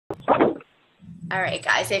All right,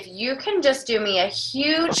 guys, if you can just do me a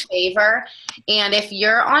huge favor, and if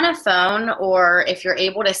you're on a phone or if you're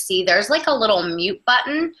able to see, there's like a little mute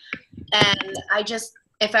button. And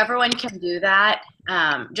if everyone can do that,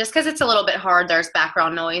 just because it's a little bit hard, there's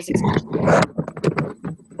background noise.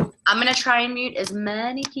 I'm going to try and mute as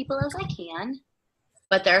many people as I can,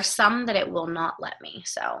 but there's some that it will not let me.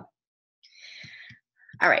 So,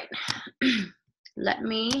 all right. Let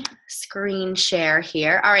me screen share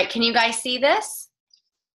here. All right, can you guys see this?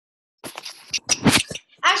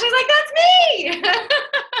 Ashley's like, that's me!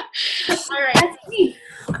 All right. That's me.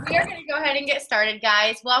 We are going to go ahead and get started,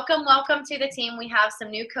 guys. Welcome to the team. We have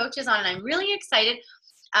some new coaches on, and I'm really excited.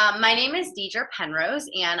 My name is Deidre Penrose,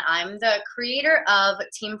 and I'm the creator of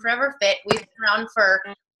Team Forever Fit. We've been around for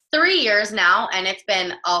 3 years now, and it's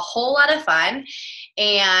been a whole lot of fun.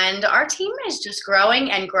 And our team is just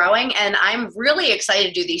growing and growing, and I'm really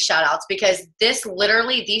excited to do these shout outs because these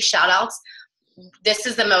shout outs, this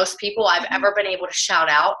is the most people I've ever been able to shout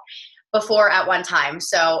out before at one time.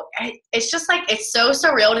 So it's just like, it's so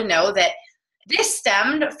surreal to know that this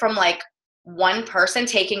stemmed from like one person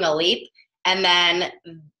taking a leap, and then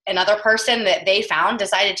another person that they found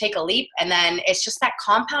decided to take a leap, and then it's just that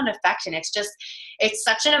compound effect. And it's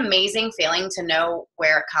such an amazing feeling to know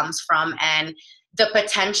where it comes from and the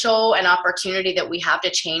potential and opportunity that we have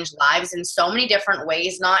to change lives in so many different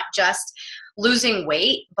ways, not just losing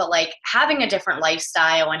weight, but like having a different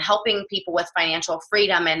lifestyle and helping people with financial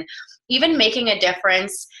freedom, and even making a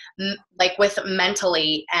difference like with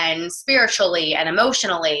mentally and spiritually and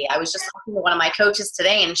emotionally. I was just talking to one of my coaches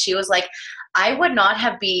today, and she was like, I would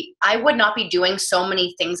not be doing so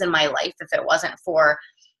many things in my life if it wasn't for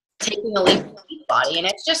taking a leap from Beachbody. And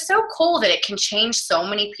it's just so cool that it can change so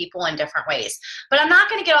many people in different ways. But I'm not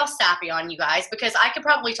going to get all sappy on you guys, because I could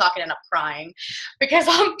probably talk and end up crying because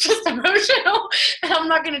I'm just emotional, and I'm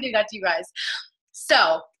not going to do that to you guys.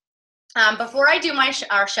 So before I do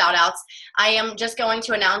our shout outs, I am just going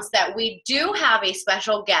to announce that we do have a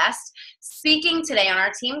special guest speaking today on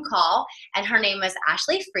our team call, and her name is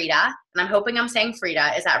Ashleigh Freda, and I'm hoping I'm saying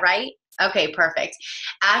Freda. Is that right? Okay, perfect.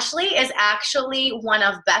 Ashleigh is actually one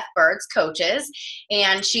of Beth Bird's coaches,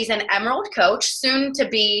 and she's an Emerald coach, soon to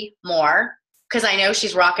be more, because I know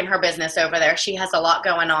she's rocking her business over there. She has a lot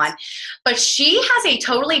going on, but she has a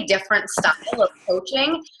totally different style of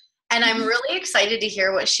coaching. And I'm really excited to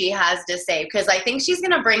hear what she has to say, because I think she's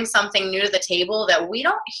going to bring something new to the table that we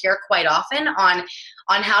don't hear quite often on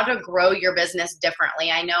how to grow your business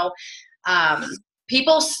differently. I know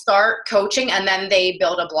people start coaching and then they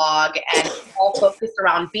build a blog and it's all focused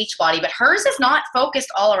around Beachbody, but hers is not focused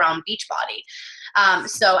all around Beachbody.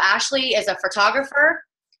 So Ashleigh is a photographer.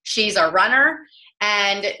 She's a runner.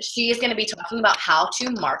 And she is going to be talking about how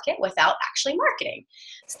to market without actually marketing.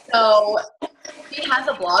 So she has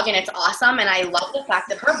a blog, and it's awesome. And I love the fact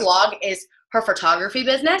that her blog is her photography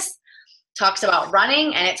business, talks about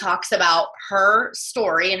running, and it talks about her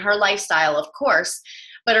story and her lifestyle, of course.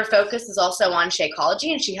 But her focus is also on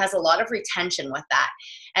Shakeology, and she has a lot of retention with that.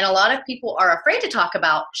 And a lot of people are afraid to talk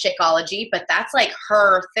about Shakeology, but that's like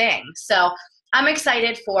her thing. So I'm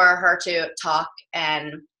excited for her to talk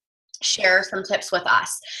and share some tips with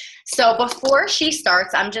us. So before she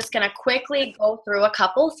starts, I'm just going to quickly go through a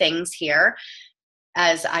couple things here.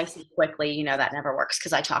 As I say quickly, you know that never works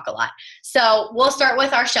because I talk a lot. So we'll start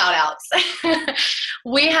with our shout outs.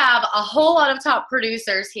 We have a whole lot of top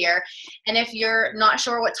producers here. And if you're not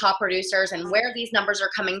sure what top producers and where these numbers are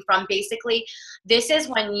coming from, basically, this is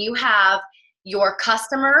when you have your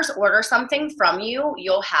customers order something from you,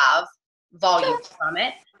 you'll have volume from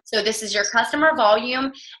it. So this is your customer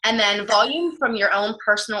volume, and then volume from your own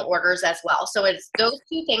personal orders as well. So it's those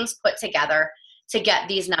two things put together to get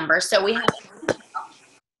these numbers. So we have,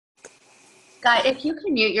 guys, if you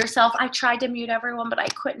can mute yourself. I tried to mute everyone, but I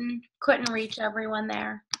couldn't reach everyone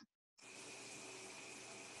there.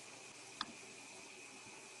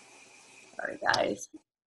 Sorry, guys.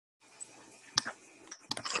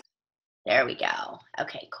 There we go.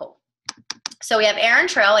 Okay, cool. So we have Aaron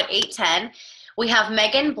Trail at 810. We have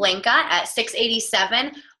Megan Blanca at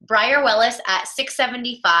 687, Briar Willis at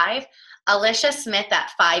 675, Alicia Smith at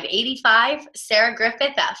 585, Sarah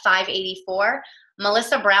Griffith at 584,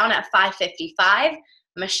 Melissa Brown at 555,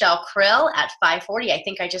 Michelle Krill at 540. I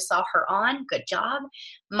think I just saw her on. Good job.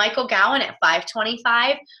 Michael Gowan at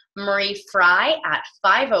 525, Marie Fry at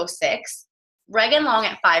 506, Reagan Long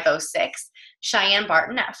at 506, Cheyenne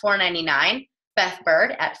Barton at 499, Beth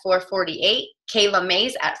Bird at 448, Kayla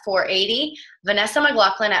Mays at 480, Vanessa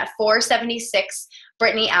McLaughlin at 476,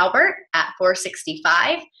 Brittany Albert at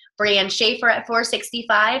 465, Brianne Schaefer at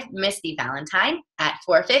 465, Misty Valentine at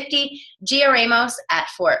 450, Gia Ramos at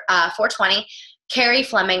 420, Carrie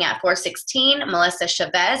Fleming at 416, Melissa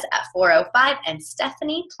Chavez at 405, and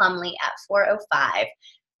Stephanie Plumley at 405.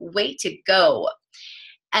 Way to go.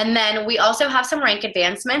 And then we also have some rank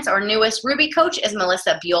advancements. Our newest Ruby coach is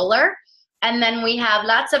Melissa Bueller. And then we have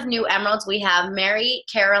lots of new emeralds. We have Mary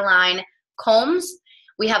Caroline Combs.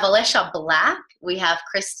 We have Alicia Black. We have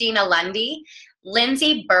Christina Lundy,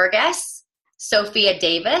 Lindsay Burgess, Sophia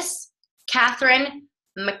Davis, Catherine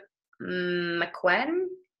McQueen,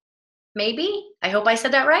 maybe? I hope I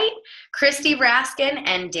said that right. Christy Raskin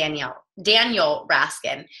and Daniel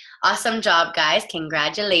Raskin. Awesome job, guys.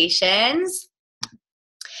 Congratulations.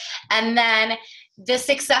 And then the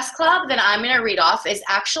Success Club that I'm going to read off is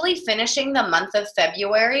actually finishing the month of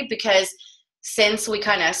February, because since we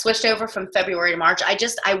kind of switched over from February to March, I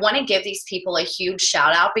want to give these people a huge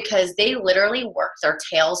shout out, because they literally worked their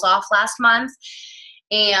tails off last month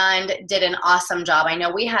and did an awesome job. I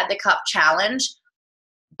know we had the Cup Challenge,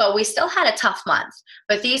 but we still had a tough month.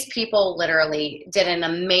 But these people literally did an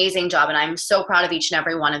amazing job, and I'm so proud of each and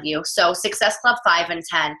every one of you. So Success Club 5 and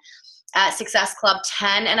 10. At Success Club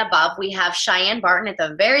 10 and above, we have Cheyenne Barton at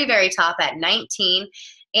the very, very top at 19,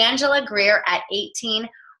 Angela Greer at 18,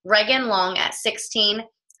 Reagan Long at 16,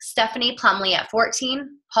 Stephanie Plumley at 14,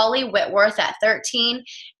 Holly Whitworth at 13,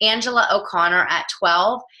 Angela O'Connor at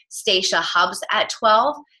 12, Stacia Hubbs at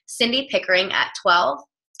 12, Cindy Pickering at 12,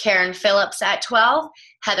 Karen Phillips at 12,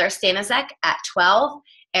 Heather Stanizek at 12,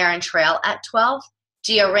 Erin Trail at 12,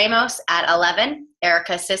 Gia Ramos at 11,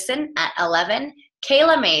 Erica Sisson at 11,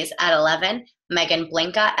 Kayla Mays at 11, Megan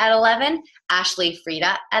Blinka at 11, Ashleigh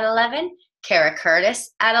Freda at 11, Kara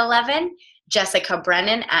Curtis at 11, Jessica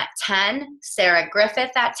Brennan at 10, Sarah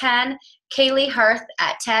Griffith at 10, Kaylee Hirth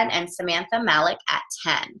at 10, and Samantha Malik at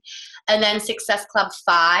 10. And then Success Club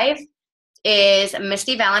 5 is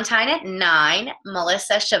Misty Valentine at 9,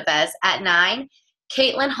 Melissa Chavez at 9,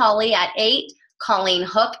 Caitlin Hawley at 8, Colleen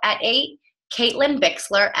Hook at 8, Caitlin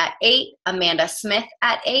Bixler at 8, Amanda Smith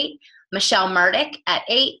at 8, Michelle Murdick at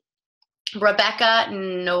 8, Rebecca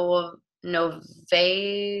I'm not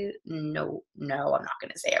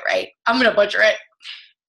going to say it right. I'm going to butcher it.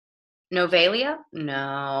 Novalia?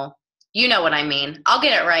 No. You know what I mean. I'll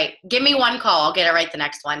get it right. Give me one call. I'll get it right the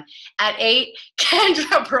next one. At 8,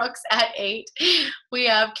 Kendra Brooks at 8. We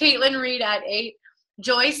have Caitlin Reed at 8,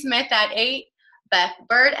 Joy Smith at 8, Beth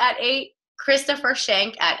Bird at 8, Christopher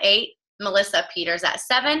Shank at 8, Melissa Peters at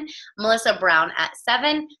 7, Melissa Brown at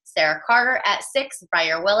 7, Sarah Carter at 6,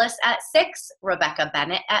 Briar Willis at 6, Rebecca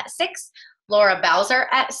Bennett at 6, Laura Bowser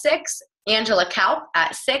at 6, Angela Kaup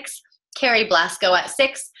at 6, Carrie Blasco at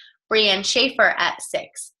 6, Brianne Schaefer at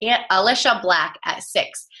 6, Alicia Black at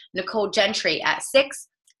 6, Nicole Gentry at 6,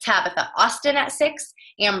 Tabitha Austin at 6,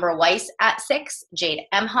 Amber Weiss at 6, Jade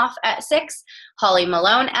Emhoff at 6, Holly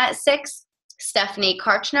Malone at 6, Stephanie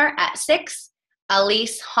Karchner at 6,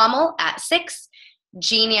 Elise Hummel at 6,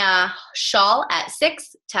 Genia Shaw at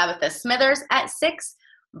 6, Tabitha Smithers at 6,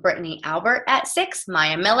 Brittany Albert at 6,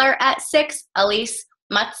 Maya Miller at 6, Elise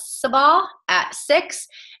Mutsabah at 6,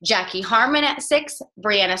 Jackie Harmon at 6,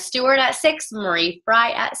 Brianna Stewart at 6, Marie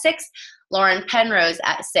Fry at 6, Lauren Penrose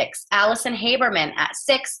at 6, Allison Haberman at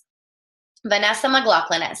 6, Vanessa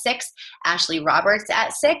McLaughlin at 6, Ashley Roberts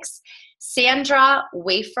at 6, Sandra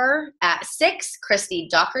Wafer at 6, Christy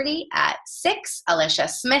Doherty at 6, Alicia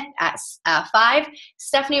Smith at 5,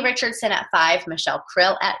 Stephanie Richardson at 5, Michelle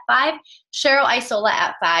Krill at 5, Cheryl Isola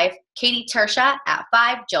at 5, Katie Tersha at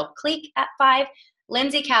 5, Jill Cleek at 5,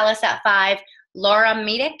 Lindsay Callis at 5, Laura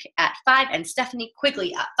Medic at 5, and Stephanie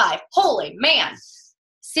Quigley at 5. Holy man!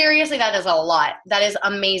 Seriously, that is a lot. That is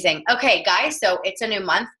amazing. Okay, guys, so it's a new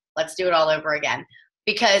month. Let's do it all over again,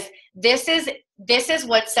 because this is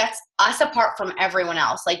what sets us apart from everyone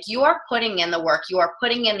else. Like, you are putting in the work, you are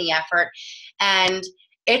putting in the effort, and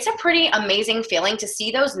it's a pretty amazing feeling to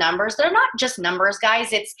see those numbers. They're not just numbers,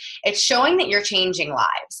 guys. It's showing that you're changing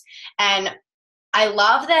lives. And I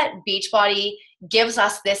love that Beachbody gives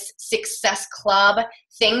us this Success Club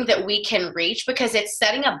thing that we can reach, because it's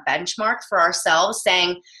setting a benchmark for ourselves,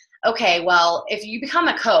 saying, okay, well, if you become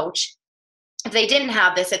a coach, if they didn't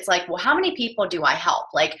have this, it's like, well, how many people do I help?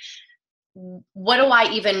 Like, what do I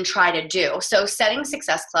even try to do? So setting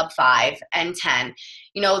Success Club 5 and 10,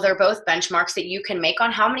 they're both benchmarks that you can make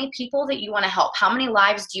on how many people that you want to help. How many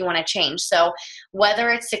lives do you want to change? So whether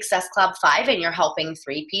it's Success Club 5 and you're helping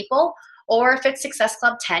 3 people, or if it's Success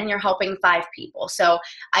Club 10, you're helping 5 people. So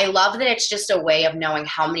I love that it's just a way of knowing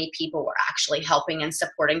how many people we're actually helping and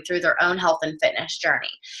supporting through their own health and fitness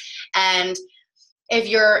journey. And if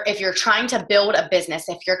you're trying to build a business,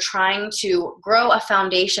 if you're trying to grow a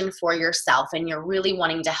foundation for yourself and you're really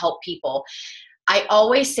wanting to help people, I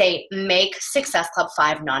always say make Success Club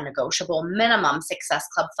 5 non-negotiable, minimum Success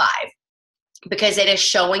Club 5, because it is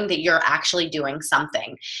showing that you're actually doing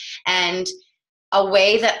something. And a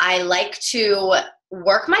way that I like to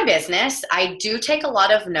work my business, I do take a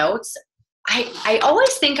lot of notes. I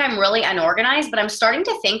always think I'm really unorganized, but I'm starting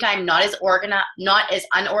to think I'm not as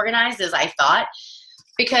unorganized as I thought,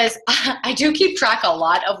 because I do keep track a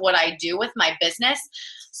lot of what I do with my business.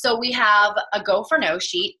 So we have a Go for No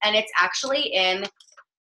sheet, and it's actually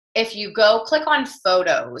if you go click on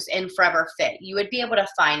photos in Forever Fit, you would be able to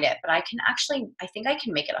find it, but I think I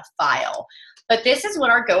can make it a file. But this is what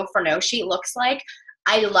our Go for No sheet looks like.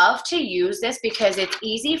 I love to use this because it's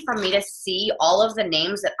easy for me to see all of the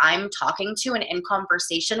names that I'm talking to and in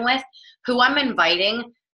conversation with, who I'm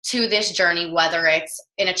inviting to this journey, whether it's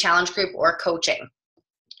in a challenge group or coaching.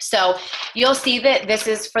 So you'll see that this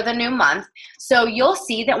is for the new month. So you'll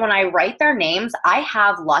see that when I write their names, I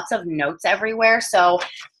have lots of notes everywhere. So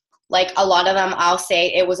like a lot of them, I'll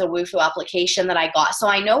say it was a Woofu application that I got. So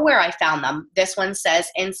I know where I found them. This one says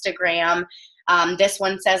Instagram. This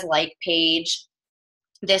one says like page.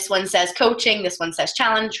 This one says coaching. This one says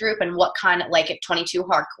challenge group, and what kind of, like at 22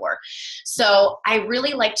 hardcore. So I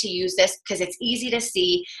really like to use this because it's easy to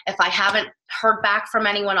see. If I haven't heard back from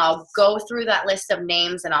anyone, I'll go through that list of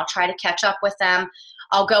names and I'll try to catch up with them.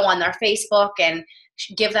 I'll go on their Facebook and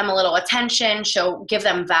give them a little attention, give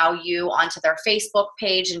them value onto their Facebook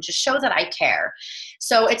page, and just show that I care.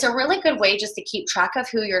 So it's a really good way just to keep track of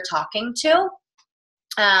who you're talking to.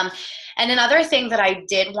 And another thing that I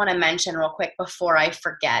did want to mention real quick before I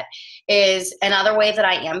forget is another way that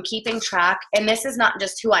I am keeping track, and this is not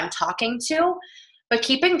just who I'm talking to, but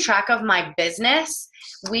keeping track of my business.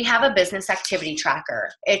 We have a business activity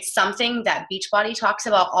tracker. It's something that Beachbody talks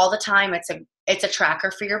about all the time. It's a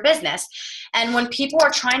tracker for your business. And when people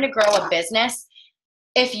are trying to grow a business,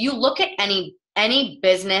 if you look at any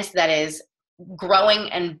business that is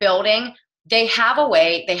growing and building, they have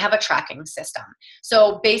a tracking system.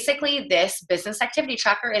 So basically this business activity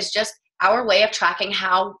tracker is just our way of tracking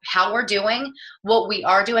how we're doing, what we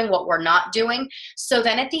are doing, what we're not doing. So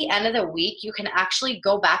then at the end of the week, you can actually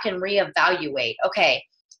go back and reevaluate. Okay,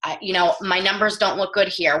 my numbers don't look good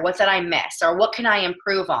here. What did I miss? Or what can I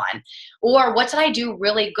improve on? Or what did I do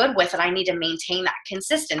really good with and I need to maintain that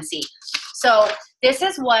consistency? So this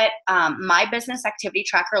is what my business activity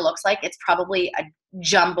tracker looks like. It's probably a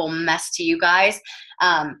jumble mess to you guys.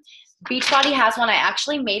 Beachbody has one. I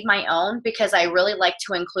actually made my own because I really like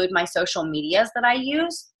to include my social medias that I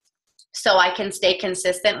use so I can stay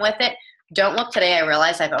consistent with it. Don't look today. I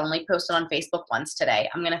realize I've only posted on Facebook once today.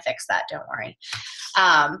 I'm going to fix that. Don't worry.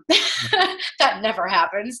 That never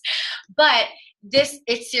happens. But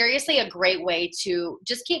it's seriously a great way to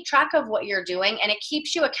just keep track of what you're doing, and it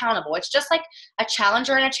keeps you accountable. It's just like a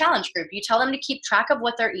challenger in a challenge group. You tell them to keep track of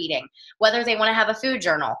what they're eating, whether they want to have a food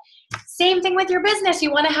journal. Same thing with your business. You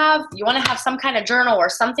want to have some kind of journal or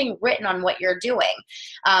something written on what you're doing.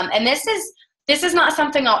 And this is not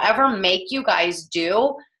something I'll ever make you guys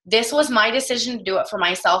do. This was my decision to do it for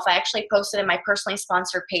myself. I actually posted in my personally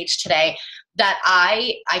sponsored page today that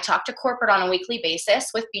I talk to corporate on a weekly basis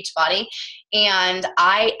with Beachbody, and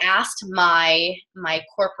I asked my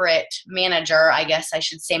corporate manager, I guess I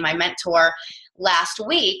should say my mentor, last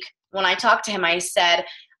week when I talked to him, I said,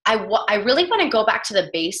 I really want to go back to the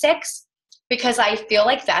basics because I feel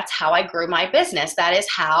like that's how I grew my business. That is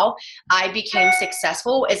how I became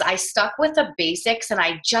successful, is I stuck with the basics and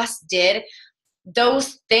I just did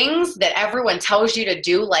those things that everyone tells you to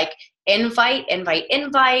do, like invite,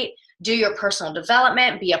 do your personal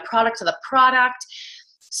development, be a product of the product.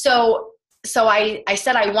 So I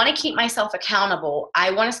said, I want to keep myself accountable. I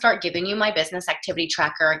want to start giving you my business activity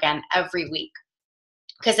tracker again every week,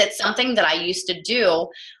 because it's something that I used to do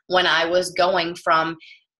when I was going from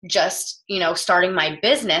just, starting my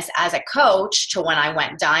business as a coach to when I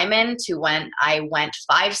went diamond to when I went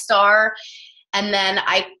 5-star. And then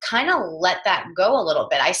I kind of let that go a little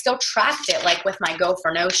bit. I still tracked it like with my Go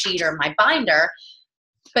for No sheet or my binder,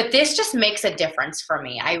 but this just makes a difference for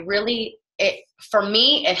me. For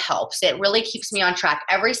me, it helps. It really keeps me on track.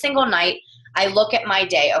 Every single night, I look at my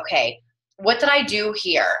day. Okay, what did I do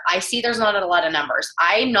here? I see there's not a lot of numbers.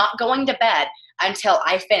 I'm not going to bed until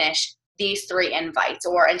I finish these 3 invites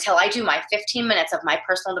or until I do my 15 minutes of my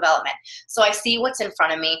personal development. So I see what's in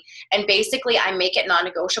front of me, and basically I make it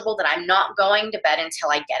non-negotiable that I'm not going to bed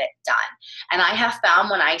until I get it done. And I have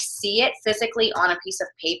found when I see it physically on a piece of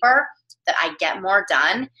paper that I get more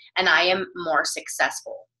done and I am more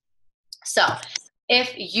successful. So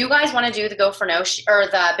if you guys want to do the Go for No or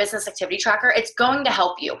the business activity tracker, it's going to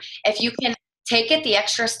help you. If you can take it the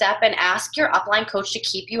extra step and ask your upline coach to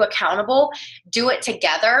keep you accountable, do it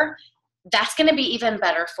together, that's going to be even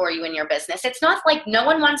better for you in your business. It's not like no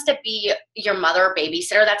one wants to be your mother or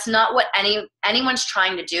babysitter. That's not what anyone's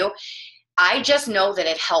trying to do. I just know that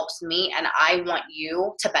it helps me, and I want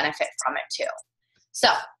you to benefit from it too. So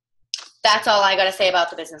that's all I got to say about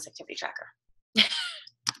the business activity tracker.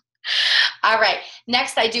 All right.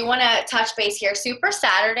 Next, I do want to touch base here. Super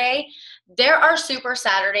Saturday. There are Super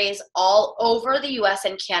Saturdays all over the US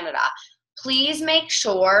and Canada. Please make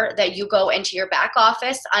sure that you go into your back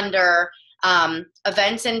office under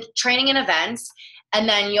events and training and events, and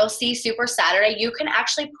then you'll see Super Saturday. You can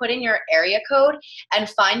actually put in your area code and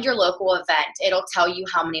find your local event. It'll tell you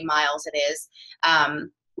how many miles it is.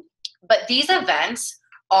 But these events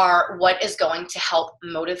are what is going to help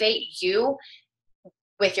motivate you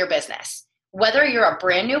with your business. Whether you're a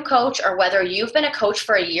brand new coach or whether you've been a coach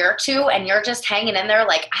for a year or two and you're just hanging in there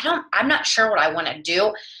like, I'm not sure what I want to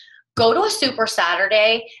do, go to a Super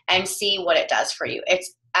Saturday and see what it does for you.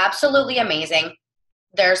 It's absolutely amazing.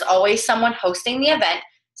 There's always someone hosting the event.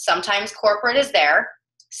 Sometimes corporate is there.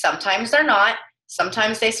 Sometimes they're not.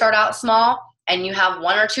 Sometimes they start out small and you have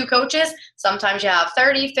 1 or 2 coaches. Sometimes you have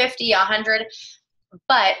 30, 50, 100.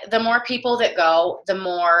 But the more people that go, the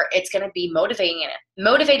more it's going to be motivating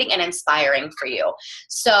and inspiring for you.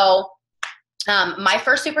 So my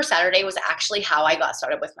first Super Saturday was actually how I got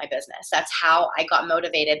started with my business. That's how I got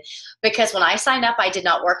motivated, because when I signed up, I did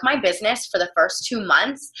not work my business for the first 2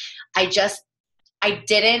 months. I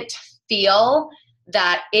didn't feel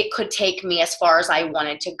that it could take me as far as I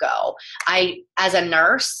wanted to go. As a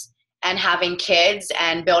nurse and having kids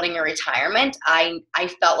and building a retirement, I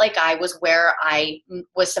felt like I was where I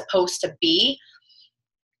was supposed to be,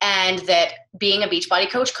 and that being a Beachbody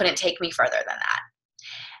coach couldn't take me further than that.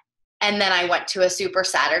 And then I went to a Super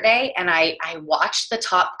Saturday and I watched the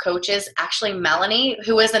top coaches. Actually, Melanie,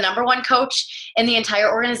 who is the #1 coach in the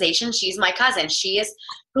entire organization, she's my cousin. She is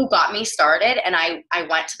who got me started. And I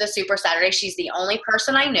went to the Super Saturday. She's the only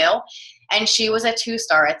person I knew, and she was a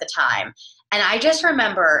 2-star at the time. And I just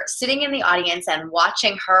remember sitting in the audience and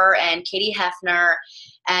watching her and Katie Hefner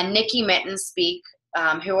and Nikki Mittens speak,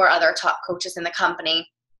 who are other top coaches in the company.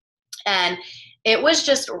 And it was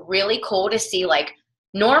just really cool to see, like,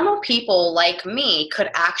 normal people like me could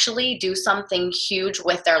actually do something huge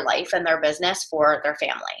with their life and their business for their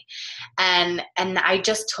family. And I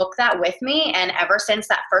just took that with me. And ever since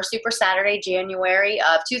that first Super Saturday, January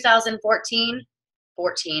of 2014,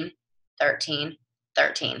 13,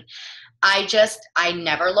 I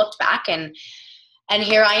never looked back, and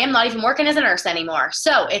here I am, not even working as a nurse anymore.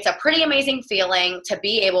 So it's a pretty amazing feeling to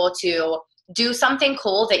be able to do something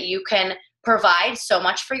cool that you can provide so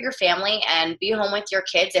much for your family and be home with your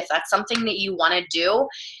kids if that's something that you want to do.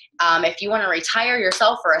 If you want to retire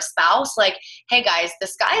yourself or a spouse, like, hey guys, the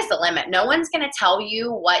sky's the limit. No one's going to tell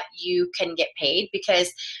you what you can get paid,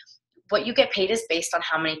 because what you get paid is based on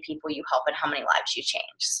how many people you help and how many lives you change.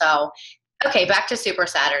 So okay, back to Super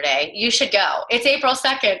Saturday. You should go. It's April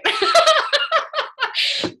 2nd.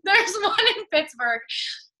 There's one in Pittsburgh.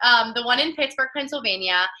 The one in Pittsburgh,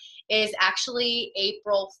 Pennsylvania is actually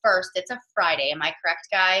April 1st. It's a Friday. Am I correct,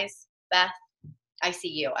 guys? Beth, I see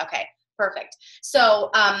you. Okay, perfect. So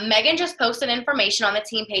Megan just posted information on the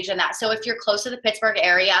team page on that. So if you're close to the Pittsburgh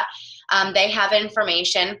area, they have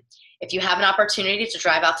information. If you have an opportunity to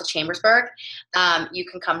drive out to Chambersburg, you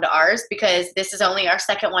can come to ours, because this is only our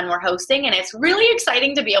second one we're hosting, and it's really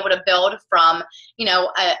exciting to be able to build from,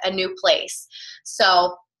 a new place.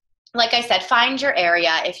 So like I said, find your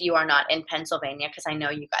area if you are not in Pennsylvania, because I know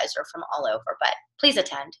you guys are from all over, but please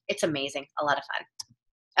attend. It's amazing. A lot of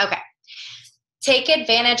fun. Okay. Take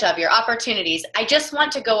advantage of your opportunities. I just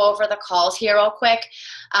want to go over the calls here real quick.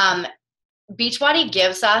 Beachbody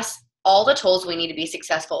gives us all the tools we need to be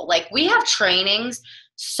successful. Like, we have trainings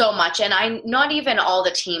so much, and not even all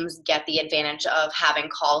the teams get the advantage of having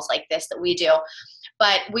calls like this that we do.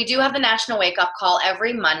 But we do have the National Wake Up Call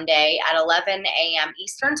every Monday at 11 a.m.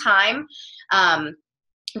 Eastern Time.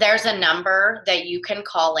 There's a number that you can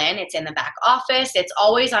call in. It's in the back office. It's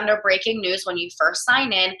always under breaking news. When you first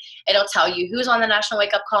sign in, it'll tell you who's on the National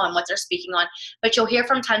Wake Up Call and what they're speaking on. But you'll hear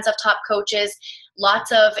from tons of top coaches,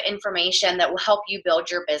 lots of information that will help you build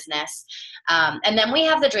your business. And then we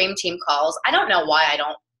have the Dream Team calls. I don't know why I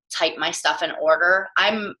don't type my stuff in order.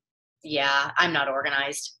 I'm not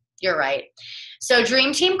organized. You're right. So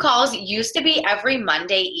Dream Team calls used to be every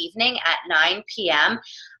Monday evening at 9 p.m.,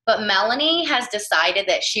 but Melanie has decided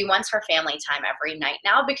that she wants her family time every night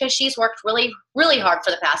now, because she's worked really, really hard for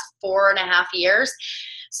the past 4.5 years.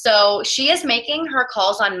 So she is making her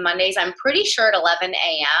calls on Mondays, I'm pretty sure at 11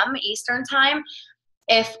 a.m. Eastern time.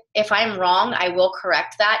 If I'm wrong, I will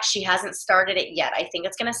correct that. She hasn't started it yet. I think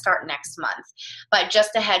it's going to start next month. But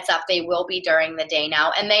just a heads up, they will be during the day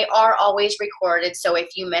now. And they are always recorded. So if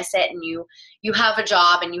you miss it and you have a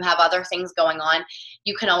job and you have other things going on,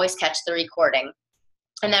 you can always catch the recording.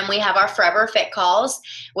 And then we have our Forever Fit calls,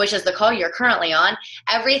 which is the call you're currently on,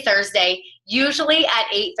 every Thursday, usually at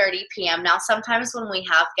 8:30 p.m. Now, sometimes when we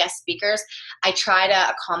have guest speakers, I try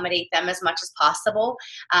to accommodate them as much as possible.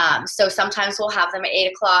 So sometimes we'll have them at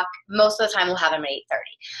 8 o'clock. Most of the time we'll have them at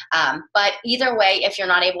 8:30. But either way, if you're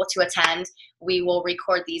not able to attend, we will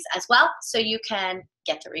record these as well, so you can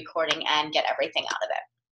get the recording and get everything out of it.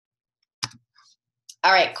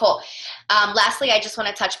 All right, cool. Lastly, I just want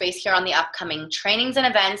to touch base here on the upcoming trainings and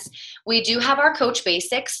events. We do have our Coach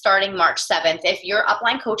Basics starting March 7th. If your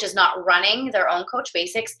upline coach is not running their own Coach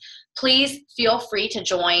Basics, please feel free to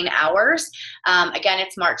join ours. Again,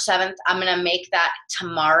 it's March 7th. I'm going to make that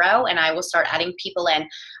tomorrow, and I will start adding people in.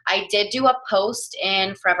 I did do a post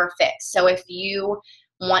in Forever Fit, so if you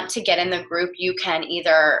want to get in the group, you can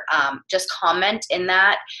either just comment in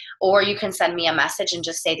that, or you can send me a message and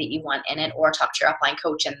just say that you want in it, or talk to your upline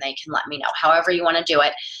coach and they can let me know, however you want to do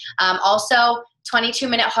it. Also,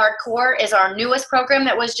 22-Minute Hardcore is our newest program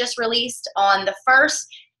that was just released on the 1st.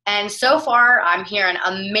 And so far, I'm hearing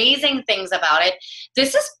amazing things about it.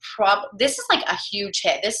 This is like a huge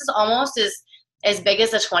hit. This is almost as big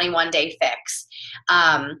as the 21-day fix.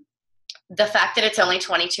 The fact that it's only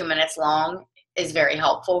 22 minutes long is very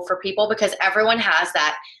helpful for people, because everyone has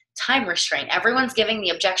that time restraint. Everyone's giving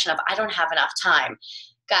the objection of, I don't have enough time.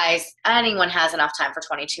 Guys, anyone has enough time for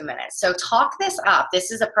 22 minutes. So talk this up. This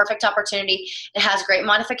is a perfect opportunity. It has great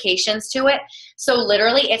modifications to it. So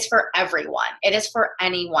literally it's for everyone. It is for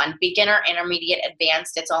anyone, beginner, intermediate,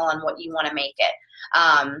 advanced. It's all on what you want to make it.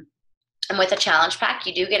 And with a challenge pack,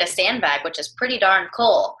 you do get a sandbag, which is pretty darn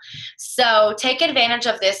cool. So take advantage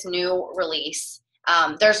of this new release.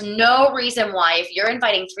 There's no reason why, if you're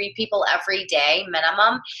inviting 3 people every day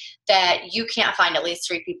minimum, that you can't find at least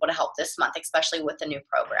 3 people to help this month, especially with the new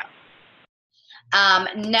program.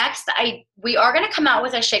 Next, we are going to come out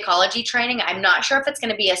with a Shakeology training. I'm not sure if it's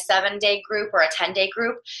going to be a 7-day group or a 10-day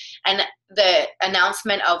group, and the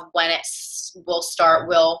announcement of when it will start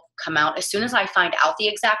will come out as soon as I find out the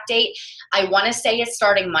exact date. I want to say it's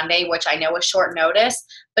starting Monday, which I know is short notice,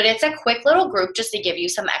 but it's a quick little group just to give you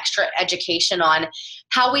some extra education on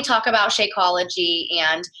how we talk about Shakeology,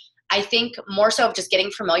 and I think more so of just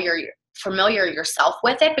getting familiar yourself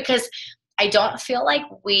with it, because I don't feel like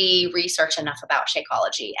we research enough about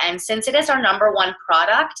Shakeology. And since it is our #1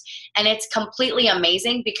 product, and it's completely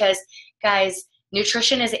amazing, because guys,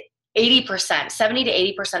 nutrition is 80%, 70 to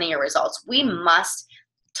 80% of your results. We must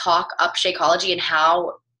talk up Shakeology and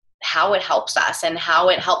how it helps us and how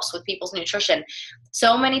it helps with people's nutrition.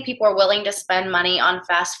 So many people are willing to spend money on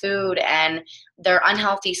fast food and their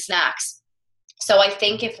unhealthy snacks. So I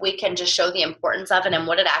think if we can just show the importance of it and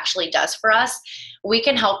what it actually does for us, we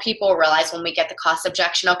can help people realize when we get the cost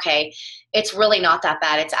objection, okay, it's really not that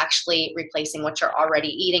bad. It's actually replacing what you're already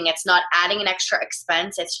eating. It's not adding an extra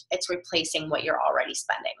expense. It's replacing what you're already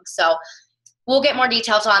spending. So we'll get more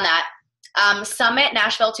details on that. Summit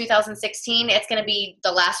Nashville 2016, it's going to be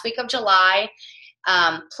the last week of July.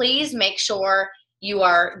 Please make sure you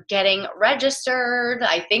are getting registered.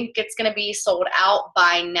 I think it's going to be sold out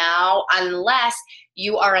by now. Unless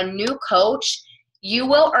you are a new coach, you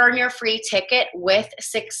will earn your free ticket with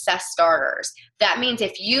Success Starters. That means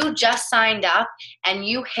if you just signed up and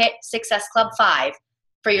you hit Success Club 5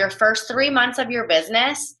 for your first 3 months of your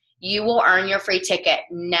business, you will earn your free ticket.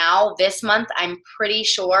 Now, this month, I'm pretty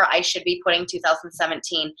sure I should be putting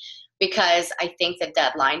 2017, because I think the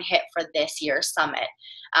deadline hit for this year's summit.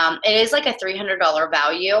 It is like a $300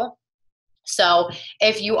 value. So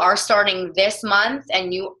if you are starting this month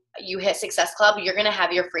and you hit Success Club, you're going to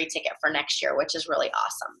have your free ticket for next year, which is really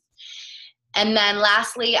awesome. And then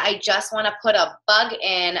lastly, I just want to put a bug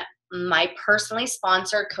in my personally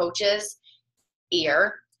sponsored coach's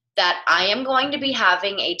ear that I am going to be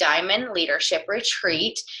having a Diamond Leadership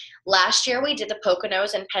Retreat. Last year we did the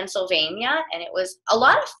Poconos in Pennsylvania, and it was a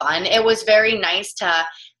lot of fun. It was very nice to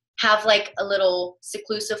have like a little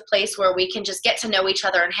seclusive place where we can just get to know each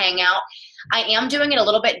other and hang out. I am doing it a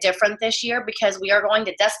little bit different this year, because we are going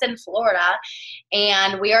to Destin, Florida,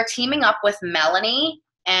 and we are teaming up with Melanie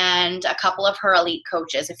and a few of her elite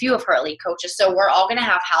coaches. So we're all going to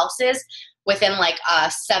have houses within like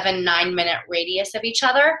a 7-9 minute radius of each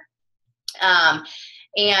other.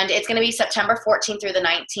 And it's going to be September 14th through the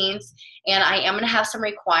 19th. And I am going to have some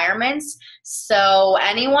requirements. So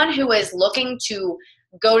anyone who is looking to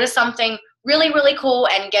go to something really, really cool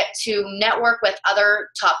and get to network with other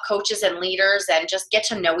top coaches and leaders and just get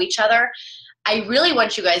to know each other. I really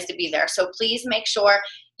want you guys to be there. So please make sure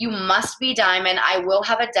you must be Diamond. I will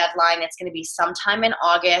have a deadline. It's going to be sometime in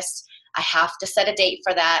August. I have to set a date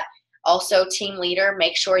for that. Also, team leader,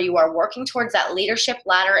 make sure you are working towards that leadership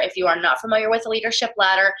ladder. If you are not familiar with the leadership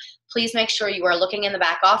ladder, please make sure you are looking in the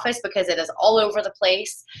back office because it is all over the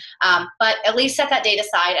place. But at least set that date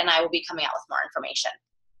aside, and I will be coming out with more information.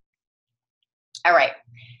 All right.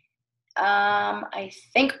 I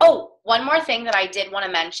think, one more thing that I did want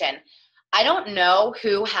to mention. I don't know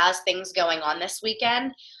who has things going on this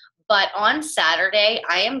weekend, but on Saturday,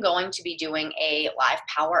 I am going to be doing a live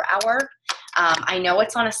power hour. I know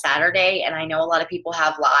it's on a Saturday, and I know a lot of people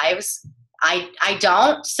have lives. I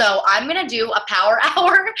don't, so I'm going to do a power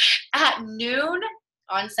hour at noon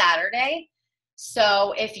on Saturday.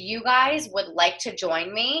 So if you guys would like to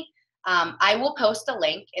join me, I will post a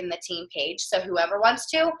link in the team page. So whoever wants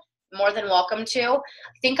to, more than welcome to.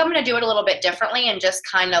 I think I'm going to do it a little bit differently and just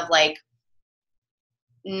kind of like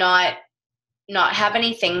not have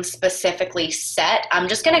anything specifically set. I'm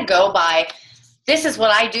just going to go by, this is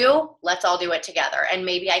what I do. Let's all do it together. And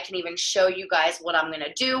maybe I can even show you guys what I'm going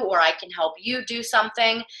to do, or I can help you do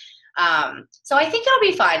something. So I think it'll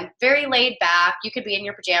be fun. Very laid back. You could be in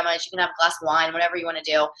your pajamas. You can have a glass of wine, whatever you want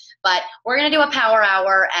to do. But we're going to do a power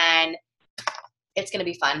hour, and it's going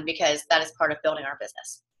to be fun because that is part of building our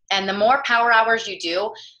business. And the more power hours you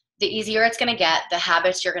do, the easier it's going to get. The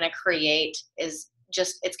habits you're going to create is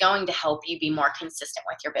just, it's going to help you be more consistent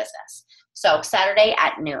with your business. So Saturday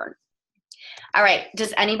at noon. All right.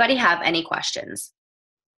 Does anybody have any questions?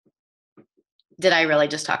 Did I really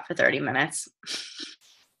just talk for 30 minutes?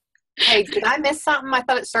 Hey, did I miss something? I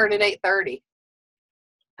thought it started at 8:30.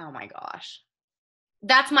 Oh my gosh.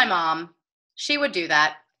 That's my mom. She would do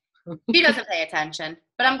that. She doesn't pay attention,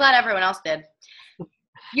 but I'm glad everyone else did.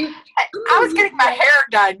 I was getting my hair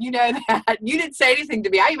done. You know that. You didn't say anything to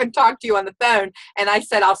me. I even talked to you on the phone, and I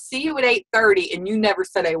said, I'll see you at 8:30, and you never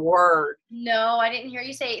said a word. No, I didn't hear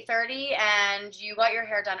you say 8:30, and you got your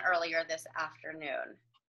hair done earlier this afternoon.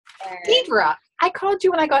 Deidre, I called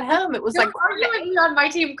you when I got home. It was like, you're on my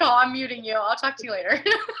team call. I'm muting you. I'll talk to you later.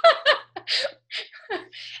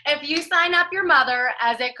 If you sign up your mother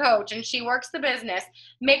as a coach and she works the business,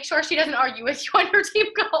 make sure she doesn't argue with you on your team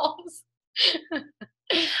calls.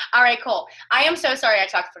 All right, cool. I am so sorry I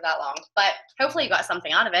talked for that long, but hopefully you got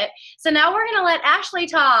something out of it. So now we're going to let Ashleigh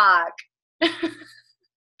talk.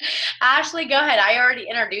 Ashleigh, go ahead. I already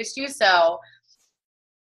introduced you, so.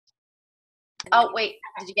 Oh, wait.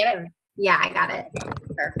 Did you get it? Yeah, I got it.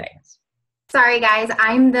 Perfect. Sorry, guys.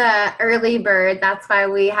 I'm the early bird. That's why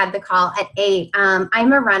we had the call at 8.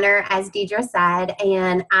 I'm a runner, as Deidre said,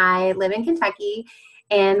 and I live in Kentucky.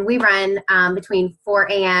 And we run between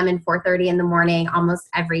 4 a.m. and 4:30 in the morning almost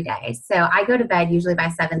every day. So I go to bed usually by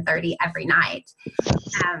 7:30 every night.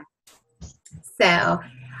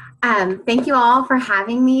 Thank you all for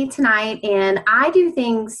having me tonight. And I do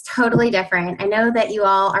things totally different. I know that you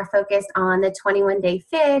all are focused on the 21-day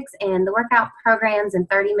fix and the workout programs and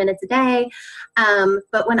 30 minutes a day.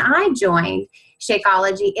 But when I joined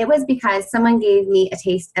Shakeology, it was because someone gave me a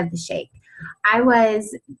taste of the shake. I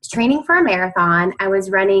was training for a marathon. I was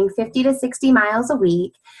running 50 to 60 miles a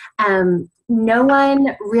week. No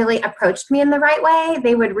one really approached me in the right way.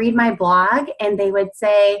 They would read my blog and they would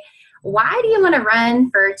say, why do you want to run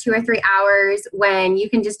for 2 or 3 hours when you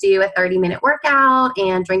can just do a 30-minute workout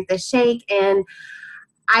and drink this shake? And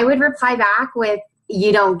I would reply back with,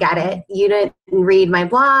 you don't get it. You didn't read my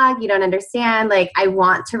blog. You don't understand. Like, I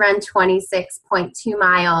want to run 26.2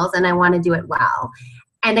 miles and I want to do it well.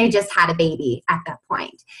 And I just had a baby at that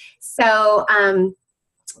point. So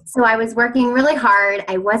I was working really hard.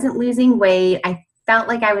 I wasn't losing weight. I felt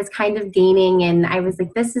like I was kind of gaining, and I was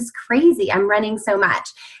like, this is crazy. I'm running so much.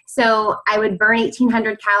 So I would burn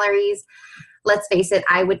 1,800 calories. Let's face it,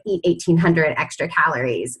 I would eat 1,800 extra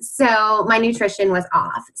calories. So my nutrition was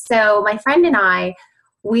off. So my friend and I,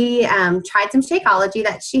 we tried some Shakeology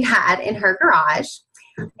that she had in her garage,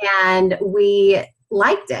 and we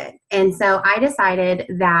liked it. And so I decided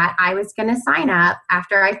that I was going to sign up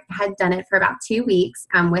after I had done it for about 2 weeks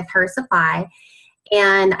with her supply.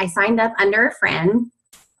 And I signed up under a friend,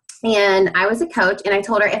 and I was a coach, and I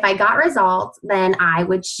told her if I got results, then I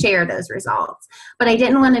would share those results. But I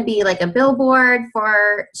didn't want to be like a billboard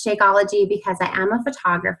for Shakeology because I am a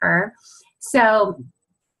photographer. So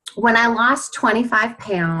when I lost 25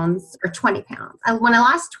 pounds or 20 pounds, when I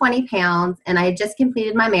lost 20 pounds and I had just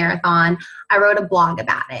completed my marathon, I wrote a blog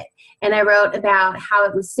about it. And I wrote about how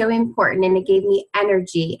it was so important and it gave me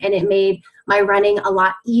energy and it made my running a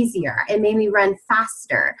lot easier. It made me run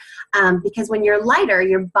faster because when you're lighter,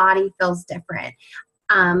 your body feels different.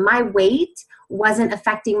 My weight wasn't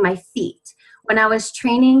affecting my feet. When I was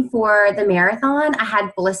training for the marathon, I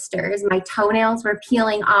had blisters. My toenails were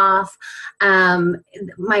peeling off.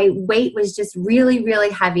 My weight was just really, really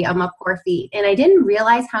heavy on my poor feet. And I didn't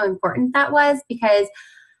realize how important that was because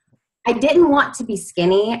I didn't want to be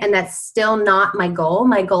skinny, and that's still not my goal.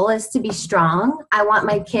 My goal is to be strong. I want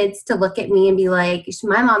my kids to look at me and be like,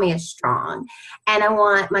 my mommy is strong. And I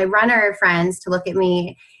want my runner friends to look at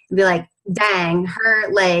me and be like, dang,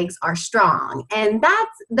 her legs are strong. And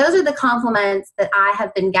those are the compliments that I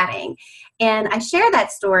have been getting. And I share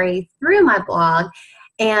that story through my blog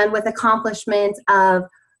and with accomplishments of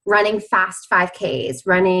running fast 5Ks,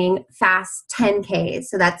 running fast 10Ks.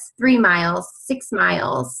 So that's 3 miles, 6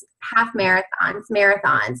 miles, half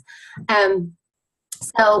marathons.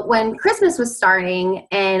 So when Christmas was starting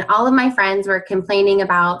and all of my friends were complaining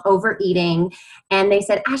about overeating, and they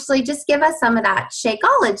said, Ashleigh, just give us some of that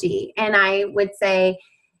Shakeology. And I would say,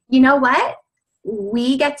 you know what?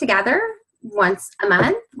 We get together once a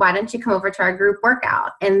month. Why don't you come over to our group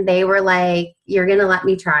workout? And they were like, you're going to let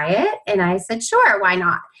me try it? And I said, sure, why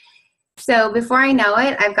not? So before I know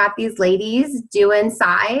it, I've got these ladies doing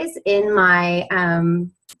size in my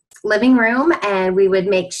living room, and we would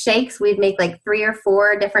make shakes. We'd make like 3 or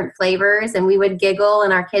 4 different flavors, and we would giggle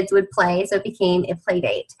and our kids would play. So it became a play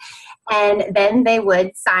date. And then they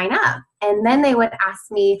would sign up, and then they would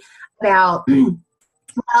ask me about,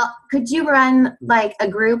 well, could you run like a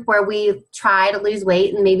group where we try to lose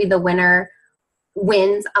weight and maybe the winner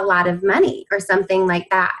wins a lot of money or something like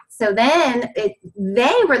that? So then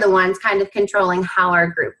they were the ones kind of controlling how our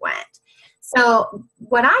group went. So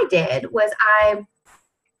what I did was I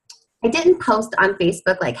didn't post on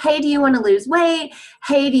Facebook like, hey, do you want to lose weight?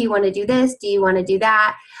 Hey, do you want to do this? Do you want to do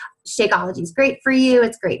that? Shakeology is great for you.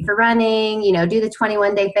 It's great for running. You know, do the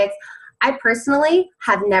 21-day fix. I personally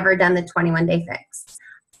have never done the 21-day fix.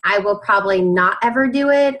 I will probably not ever do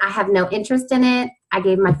it. I have no interest in it. I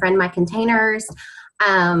gave my friend my containers.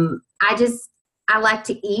 I like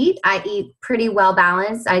to eat. I eat pretty well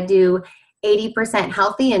balanced. I do 80%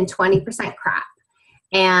 healthy and 20% crap.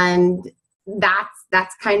 And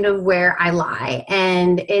that's kind of where I lie.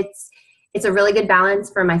 And it's a really good balance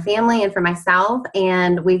for my family and for myself.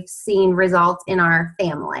 And we've seen results in our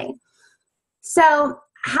family. So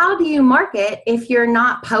how do you market if you're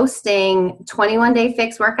not posting 21-day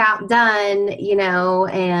fix workout done,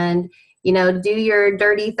 and do your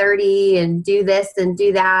dirty 30 and do this and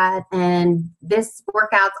do that and this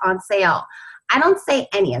workout's on sale? I don't say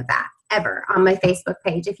any of that ever on my Facebook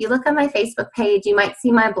page. If you look on my Facebook page, you might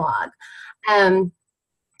see my blog.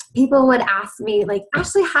 People would ask me like,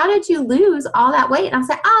 Ashleigh, how did you lose all that weight? And I'll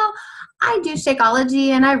say, oh, I do Shakeology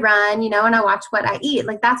and I run, and I watch what I eat.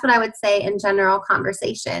 Like that's what I would say in general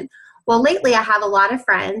conversation. Well, lately I have a lot of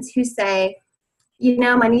friends who say,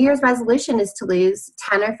 my New Year's resolution is to lose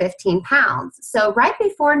 10 or 15 pounds. So right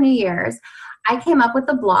before New Year's, I came up with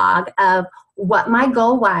a blog of what my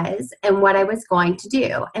goal was and what I was going to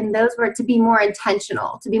do. And those were to be more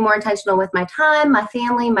intentional with my time, my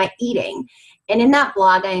family, my eating. And in that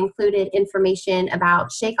blog, I included information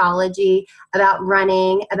about Shakeology, about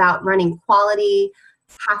running quality,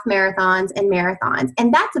 half marathons and marathons.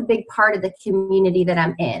 And that's a big part of the community that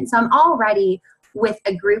I'm in. So I'm already with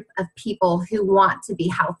a group of people who want to be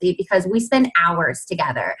healthy because we spend hours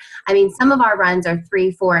together. I mean, some of our runs are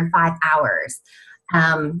 3, 4, and 5 hours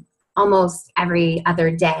almost every other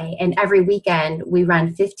day. And every weekend we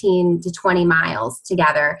run 15 to 20 miles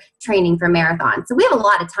together training for marathons. So we have a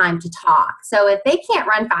lot of time to talk. So if they can't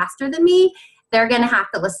run faster than me, they're going to have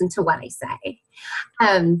to listen to what I say.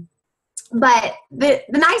 But the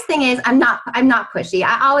nice thing is I'm not pushy.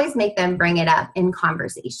 I always make them bring it up in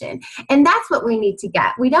conversation. And that's what we need to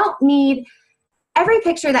get. We don't need, every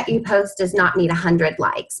picture that you post does not need 100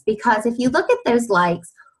 likes, because if you look at those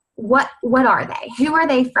likes, what are they? Who are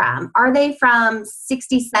they from? Are they from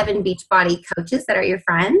 67 Beachbody coaches that are your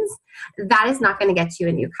friends? That is not going to get you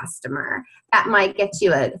a new customer. That might get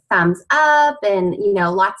you a thumbs up and,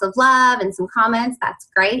 lots of love and some comments. That's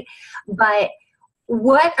great. But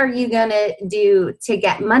what are you going to do to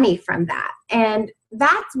get money from that? And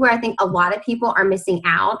that's where I think a lot of people are missing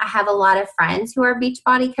out. I have a lot of friends who are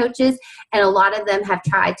Beachbody coaches, and a lot of them have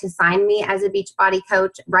tried to sign me as a Beachbody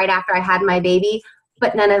coach right after I had my baby,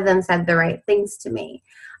 but none of them said the right things to me.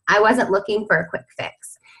 I wasn't looking for a quick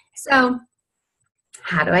fix. So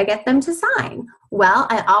How do I get them to sign? Well,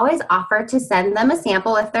 I always offer to send them a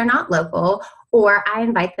sample if they're not local, or I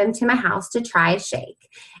invite them to my house to try a shake.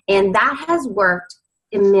 And that has worked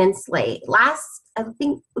immensely. I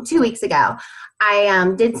think 2 weeks ago,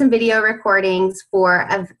 I did some video recordings for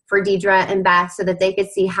Deidre and Beth so that they could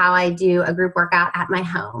see how I do a group workout at my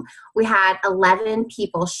home. We had 11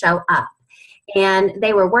 people show up, and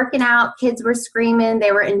they were working out. Kids were screaming.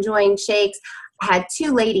 They were enjoying shakes. I had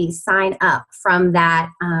 2 ladies sign up from that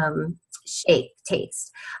shake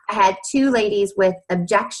taste. I had 2 ladies with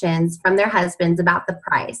objections from their husbands about the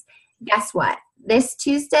price. Guess what? This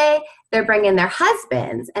Tuesday, they're bringing their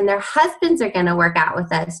husbands, and their husbands are going to work out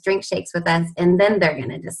with us, drink shakes with us, and then they're going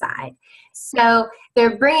to decide. So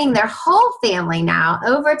they're bringing their whole family now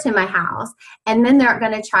over to my house, and then they're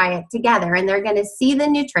going to try it together, and they're going to see the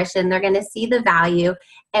nutrition, they're going to see the value,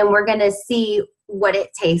 and we're going to see what it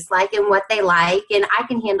tastes like and what they like, and I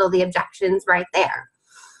can handle the objections right there.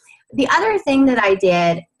 The other thing that I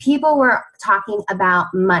did, people were talking about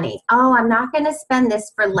money. Oh, I'm not going to spend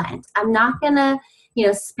this for Lent. I'm not going to,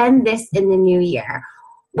 spend this in the new year.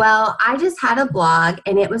 Well, I just had a blog,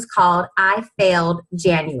 and it was called I Failed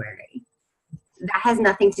January. That has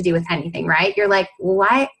nothing to do with anything, right? You're like,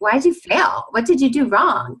 why did you fail? What did you do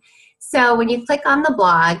wrong? So when you click on the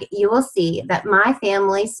blog, you will see that my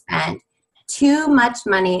family spent too much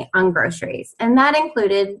money on groceries, and that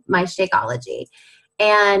included my Shakeology.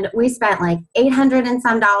 And we spent like $800 and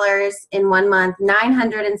some in 1 month,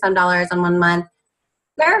 $900 and some in 1 month.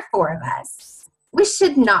 There are 4 of us. We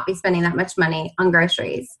should not be spending that much money on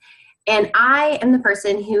groceries. And I am the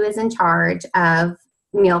person who is in charge of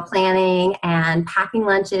meal planning and packing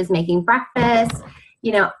lunches, making breakfast,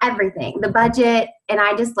 everything, the budget. And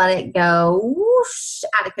I just let it go whoosh,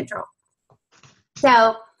 out of control.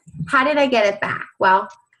 So how did I get it back? Well,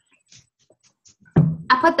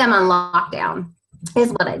 I put them on lockdown.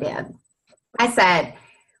 Is what I did. I said,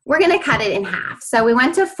 we're going to cut it in half. So we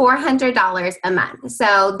went to $400 a month.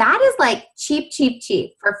 So that is like cheap.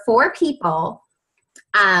 For 4 people,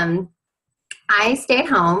 I stay at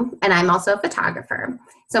home, and I'm also a photographer.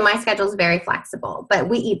 So my schedule is very flexible. But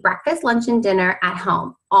we eat breakfast, lunch, and dinner at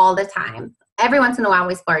home all the time. Every once in a while,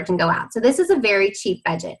 we splurge and go out. So this is a very cheap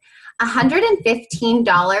budget.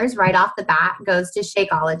 $115 right off the bat goes to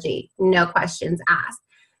Shakeology. No questions asked.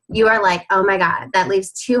 You are like, oh my God, that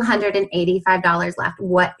leaves $285 left.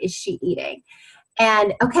 What is she eating?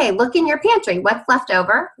 And okay, look in your pantry. What's left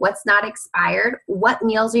over? What's not expired? What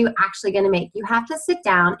meals are you actually going to make? You have to sit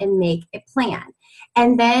down and make a plan.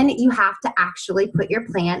 And then you have to actually put your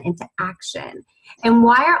plan into action. And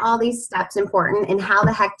why are all these steps important, and how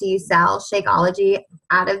the heck do you sell Shakeology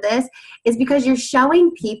out of this? Is because you're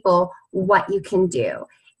showing people what you can do.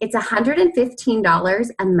 It's $115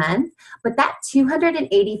 a month, but that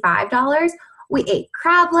 $285, we ate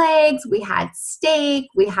crab legs, we had steak,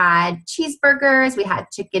 we had cheeseburgers, we had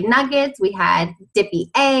chicken nuggets, we had dippy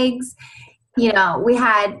eggs, we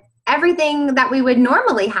had everything that we would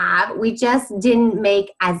normally have. We just didn't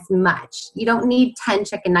make as much. You don't need 10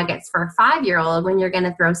 chicken nuggets for a 5-year-old when you're going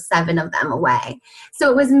to throw 7 of them away. So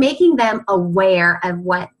it was making them aware of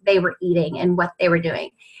what they were eating and what they were doing.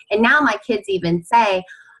 And now my kids even say,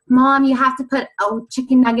 Mom, you have to put a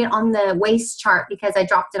chicken nugget on the waist chart because I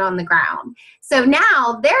dropped it on the ground. So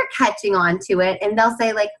now they're catching on to it, and they'll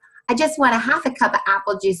say, like, I just want a half a cup of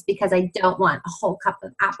apple juice because I don't want a whole cup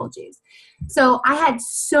of apple juice. So I had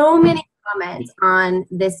so many comments on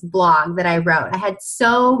this blog that I wrote. I had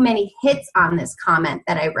so many hits on this comment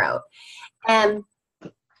that I wrote. And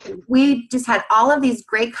we just had all of these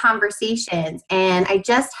great conversations, and I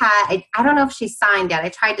just had, I don't know if she signed yet. I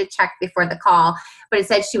tried to check before the call, but it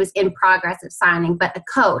said she was in progress of signing. But a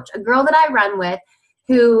coach, a girl that I run with,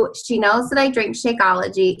 who she knows that I drink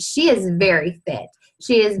Shakeology, she is very fit.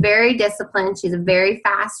 She is very disciplined. She's a very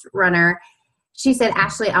fast runner. She said,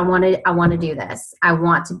 Ashleigh, I want to do this. I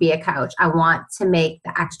want to be a coach. I want to make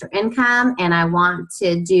the extra income, and I want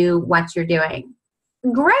to do what you're doing.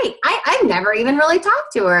 Great. I've never even really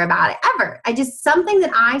talked to her about it ever. Something that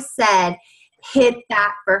I said hit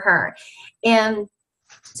that for her. And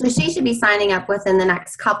so she should be signing up within the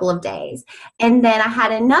next couple of days. And then I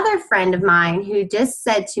had another friend of mine who just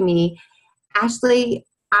said to me, Ashleigh,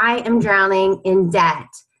 I am drowning in debt.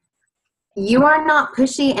 You are not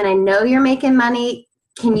pushy, and I know you're making money.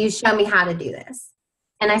 Can you show me how to do this?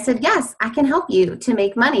 And I said, yes, I can help you to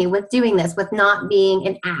make money with doing this, with not being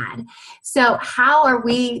an ad. So how are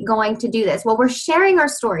we going to do this? Well, we're sharing our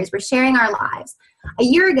stories. We're sharing our lives. A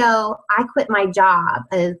year ago, I quit my job,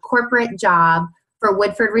 a corporate job, for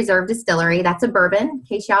Woodford Reserve Distillery. That's a bourbon, in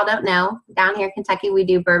case y'all don't know. Down here in Kentucky, we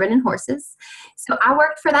do bourbon and horses. So I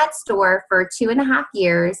worked for that store for 2.5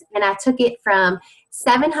 years, and I took it from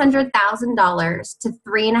 $700,000 to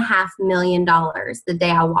 $3.5 million the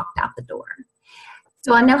day I walked out the door.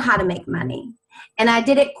 So I know how to make money. And I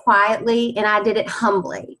did it quietly, and I did it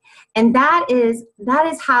humbly. And that is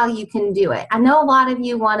how you can do it. I know a lot of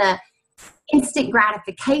you want to instant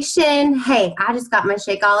gratification. Hey, I just got my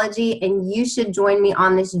Shakeology, and you should join me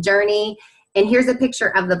on this journey. And here's a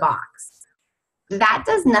picture of the box. That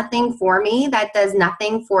does nothing for me. That does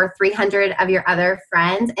nothing for 300 of your other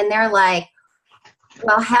friends. And they're like,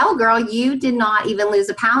 well, hell, girl, you did not even lose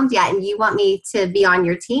a pound yet, and you want me to be on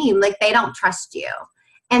your team. Like, they don't trust you.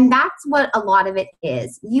 And that's what a lot of it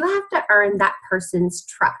is. You have to earn that person's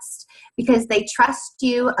trust because they trust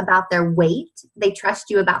you about their weight. They trust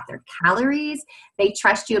you about their calories. They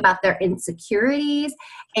trust you about their insecurities.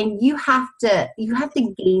 And you have to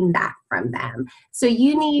gain that from them. So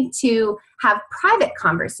you need to have private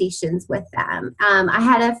conversations with them. I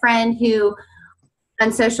had a friend who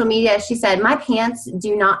on social media, she said, my pants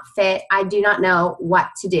do not fit. I do not know what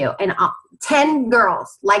to do. And 10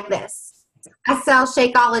 girls like this. I sell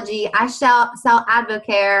Shakeology. I sell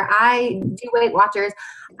Advocare. I do Weight Watchers.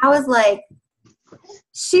 I was like,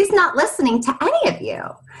 she's not listening to any of you.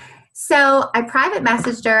 So I private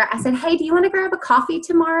messaged her. I said, hey, do you want to grab a coffee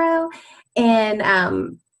tomorrow?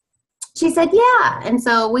 And she said, yeah. And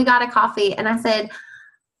so we got a coffee. And I said,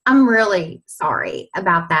 I'm really sorry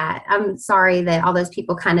about that. I'm sorry that all those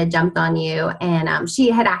people kind of jumped on you. And she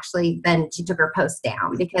had actually she took her post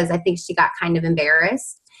down because I think she got kind of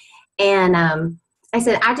embarrassed. And I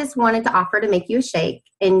said, I just wanted to offer to make you a shake,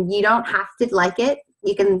 and you don't have to like it.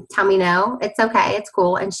 You can tell me no. It's okay. It's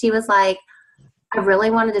cool. And she was like, I really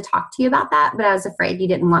wanted to talk to you about that, but I was afraid you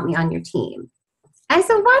didn't want me on your team. I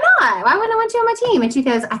said, why not? Why wouldn't I want you on my team? And she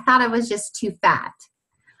goes, I thought I was just too fat.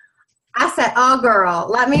 I said, oh, girl,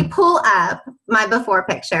 let me pull up my before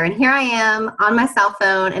picture. And here I am on my cell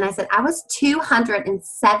phone. And I said, I was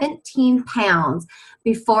 217 pounds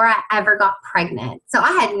before I ever got pregnant. So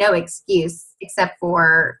I had no excuse except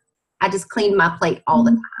for I just cleaned my plate all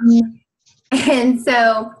the time. And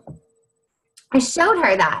so I showed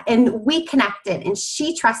her that, and we connected, and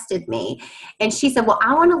she trusted me. And she said, well,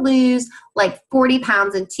 I want to lose like 40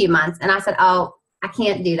 pounds in 2 months. And I said, oh, I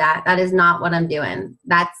can't do that. That is not what I'm doing.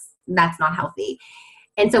 That's not healthy.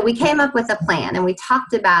 And so we came up with a plan, and we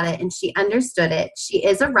talked about it, and she understood it. She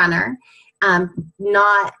is a runner,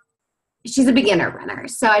 she's a beginner runner.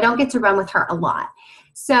 So I don't get to run with her a lot.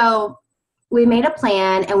 So we made a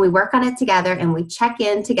plan, and we work on it together, and we check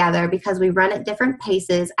in together because we run at different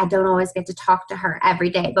paces. I don't always get to talk to her every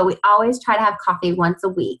day, but we always try to have coffee once a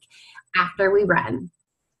week after we run.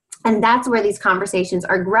 And that's where these conversations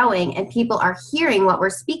are growing, and people are hearing what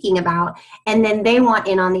we're speaking about, and then they want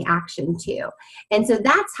in on the action too. And so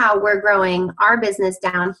that's how we're growing our business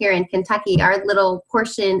down here in Kentucky, our little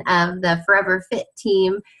portion of the Forever Fit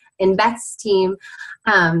team and Beth's team.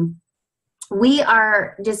 We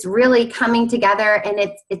are just really coming together, and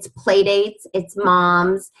it's play dates, it's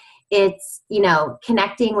moms, it's,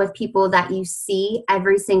 connecting with people that you see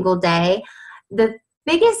every single day. The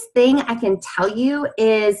biggest thing I can tell you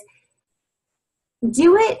is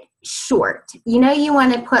do it short. You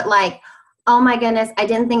want to put like, oh my goodness, I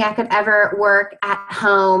didn't think I could ever work at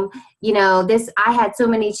home. I had so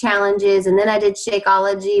many challenges, and then I did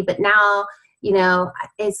Shakeology, but now,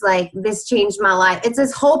 it's like this changed my life. It's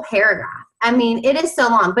this whole paragraph. I mean, it is so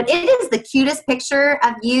long, but it is the cutest picture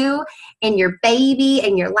of you and your baby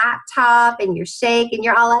and your laptop and your shake, and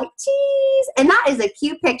you're all like, cheese. And that is a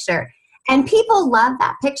cute picture. And people love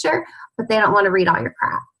that picture, but they don't want to read all your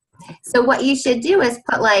crap. So what you should do is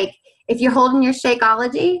put like, if you're holding your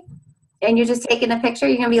Shakeology and you're just taking a picture,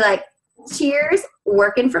 you're going to be like, cheers,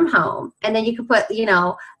 working from home. And then you can put,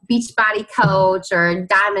 Beachbody Coach or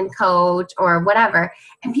Diamond Coach or whatever.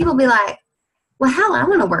 And people be like, well, hell, I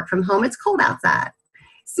want to work from home. It's cold outside.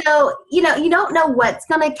 So, you don't know what's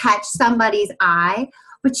going to catch somebody's eye,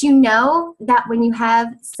 but you know that when you have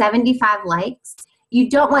 75 likes, you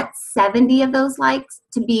don't want 70 of those likes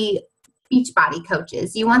to be Beachbody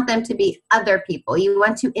coaches. You want them to be other people. You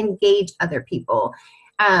want to engage other people.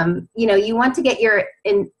 You want to get your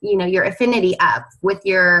affinity up with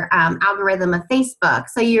your algorithm of Facebook.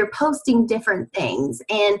 So you're posting different things.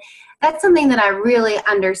 And that's something that I really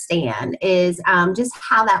understand is just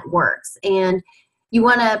how that works. And you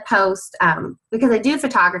want to post, because I do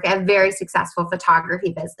photography, I have a very successful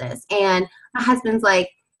photography business. And my husband's like,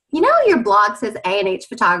 your blog says A&H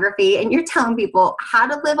photography, and you're telling people how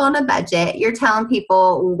to live on a budget. You're telling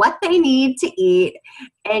people what they need to eat.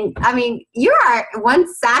 And I mean, you are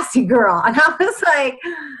one sassy girl. And I was like,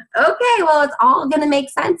 okay, well, it's all going to make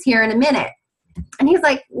sense here in a minute. And he's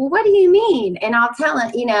like, well, what do you mean? And I'll tell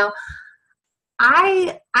him,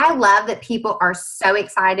 I love that people are so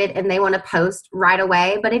excited and they want to post right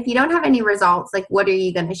away. But if you don't have any results, like, what are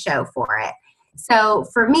you going to show for it? So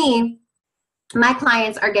for me, my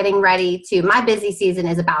clients are getting ready my busy season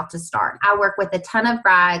is about to start. I work with a ton of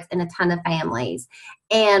brides and a ton of families.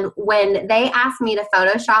 And when they ask me to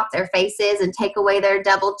Photoshop their faces and take away their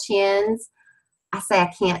double chins, I say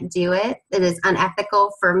I can't do it. It is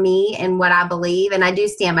unethical for me and what I believe. And I do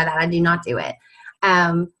stand by that. I do not do it.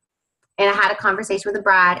 And I had a conversation with a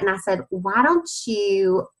bride and I said, why don't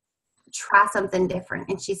you try something different?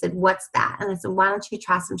 And she said, what's that? And I said, why don't you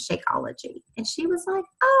try some Shakeology? And she was like,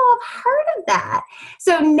 oh, I've heard of that.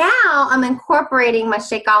 So now I'm incorporating my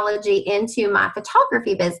Shakeology into my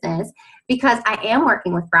photography business because I am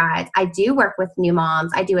working with brides. I do work with new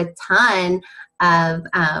moms. I do a ton of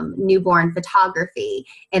newborn photography.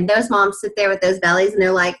 And those moms sit there with those bellies and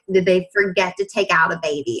they're like, did they forget to take out a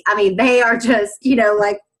baby? I mean, they are just,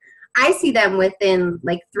 like, I see them within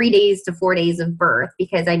like 3 days to 4 days of birth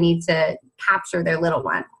because I need to capture their little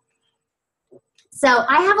one. So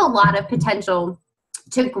I have a lot of potential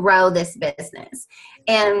to grow this business.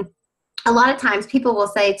 And a lot of times people will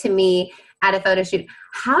say to me at a photo shoot,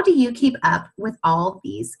 how do you keep up with all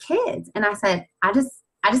these kids? And I said, I just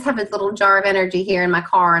have this little jar of energy here in my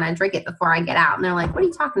car and I drink it before I get out. And they're like, what are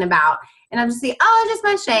you talking about? And I'll just say, oh, just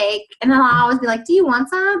my shake. And then I'll always be like, do you want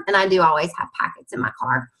some? And I do always have packets in my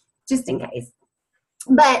car, just in case.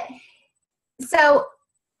 But so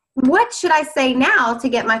what should I say now to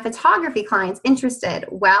get my photography clients interested?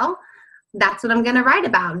 Well, that's what I'm going to write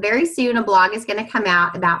about. Very soon, a blog is going to come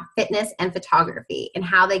out about fitness and photography and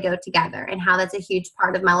how they go together and how that's a huge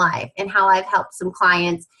part of my life and how I've helped some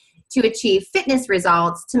clients to achieve fitness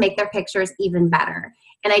results to make their pictures even better.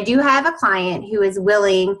 And I do have a client who is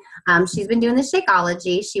willing, she's been doing the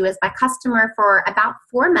Shakeology. She was my customer for about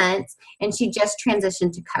 4 months and she just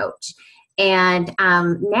transitioned to coach. And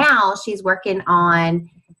now she's working on,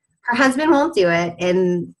 her husband won't do it,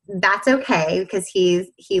 and that's okay because he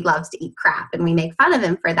loves to eat crap and we make fun of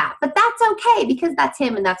him for that. But that's okay because that's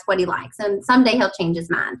him and that's what he likes. And someday he'll change his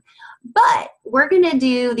mind. But we're going to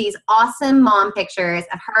do these awesome mom pictures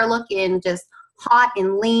of her looking just hot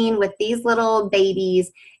and lean with these little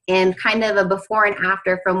babies and kind of a before and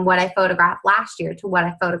after from what I photographed last year to what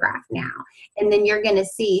I photograph now. And then you're going to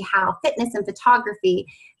see how fitness and photography,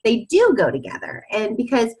 they do go together. And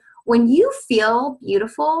because when you feel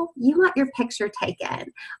beautiful, you want your picture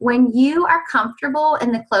taken. When you are comfortable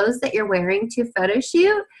in the clothes that you're wearing to photo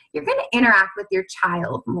shoot, you're going to interact with your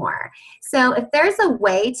child more. So if there's a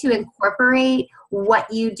way to incorporate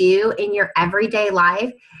what you do in your everyday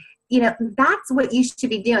life, that's what you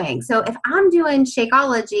should be doing. So if I'm doing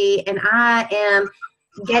Shakeology and I am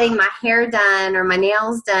getting my hair done or my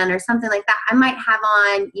nails done or something like that, I might have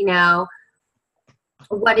on,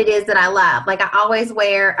 what it is that I love. Like I always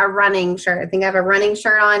wear a running shirt. I think I have a running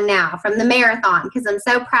shirt on now from the marathon because I'm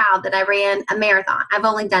so proud that I ran a marathon. I've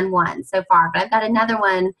only done one so far, but I've got another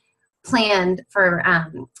one planned for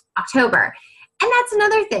October. And that's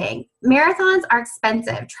another thing. Marathons are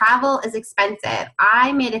expensive. Travel is expensive.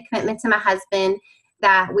 I made a commitment to my husband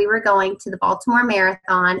that we were going to the Baltimore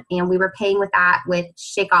Marathon and we were paying with that with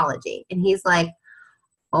Shakeology. And he's like,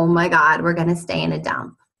 oh my God, we're going to stay in a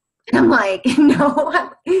dump. And I'm like,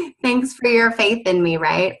 no, thanks for your faith in me,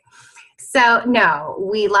 right? So no,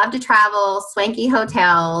 we love to travel, swanky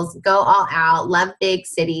hotels, go all out, love big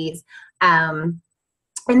cities. And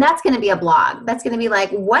that's going to be a blog. That's going to be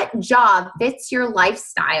like, what job fits your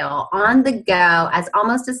lifestyle on the go as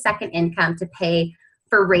almost a second income to pay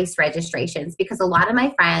for race registrations? Because a lot of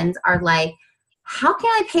my friends are like, how can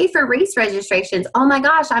I pay for race registrations? Oh my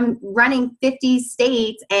gosh, I'm running 50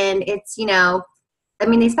 states and it's,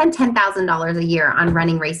 they spend $10,000 a year on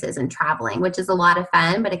running races and traveling, which is a lot of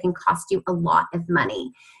fun, but it can cost you a lot of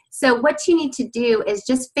money. So what you need to do is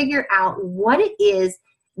just figure out what it is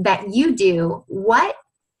that you do. What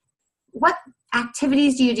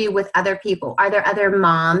activities do you do with other people? Are there other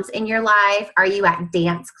moms in your life? Are you at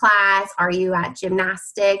dance class? Are you at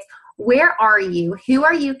gymnastics? Where are you? Who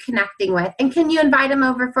are you connecting with? And can you invite them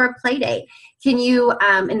over for a play date? Can you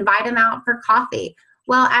invite them out for coffee?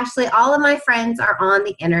 Well, Ashleigh, all of my friends are on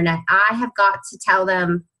the internet. I have got to tell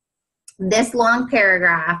them this long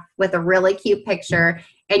paragraph with a really cute picture.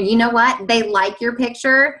 And you know what? They like your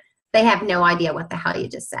picture. They have no idea what the hell you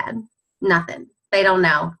just said. Nothing. They don't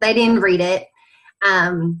know. They didn't read it.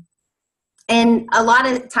 And a lot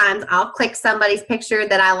of times I'll click somebody's picture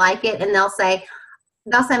that I like it, and they'll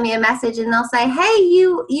send me a message and they'll say, hey,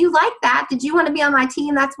 you like that? Did you want to be on my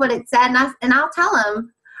team? That's what it said. And I'll tell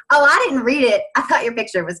them, oh, I didn't read it. I thought your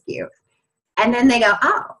picture was cute. And then they go,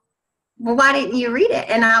 oh, well, why didn't you read it?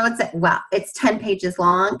 And I would say, well, it's 10 pages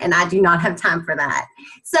long and I do not have time for that.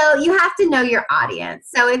 So you have to know your audience.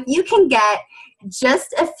 So if you can get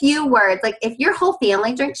just a few words, like if your whole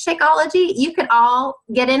family drinks Shakeology, you could all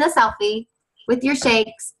get in a selfie with your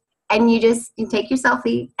shakes, and you take your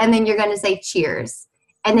selfie, and then you're going to say cheers.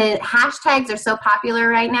 And then hashtags are so popular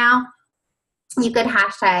right now. You could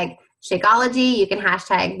hashtag Shakeology. You can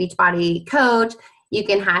hashtag Beachbody Coach. You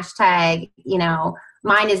can hashtag,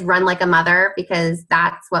 mine is Run Like a Mother, because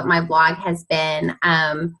that's what my blog has been.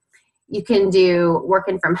 You can do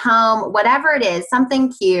working from home, whatever it is,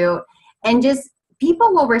 something cute, and just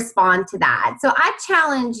people will respond to that. So I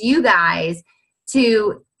challenge you guys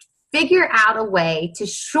to figure out a way to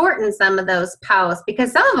shorten some of those posts,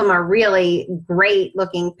 because some of them are really great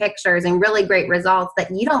looking pictures and really great results that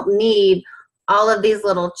you don't need all of these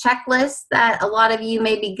little checklists that a lot of you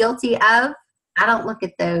may be guilty of. I don't look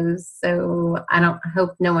at those, so I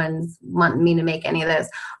hope no one's wanting me to make any of those.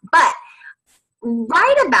 But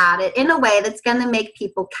write about it in a way that's going to make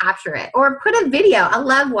people capture it, or put a video. I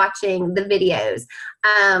love watching the videos.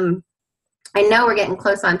 I know we're getting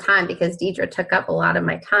close on time because Deidre took up a lot of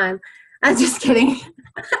my time. I'm just kidding.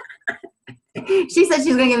 She said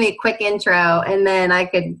she's going to give me a quick intro and then I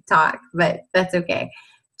could talk, but that's okay.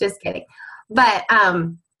 Just kidding. But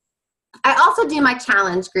I also do my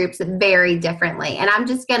challenge groups very differently. And I'm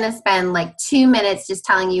just going to spend like 2 minutes just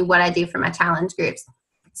telling you what I do for my challenge groups.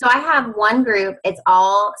 So I have one group. It's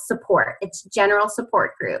all support. It's general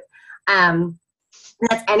support group.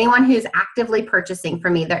 That's anyone who's actively purchasing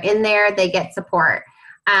from me. They're in there, they get support.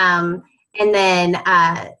 And then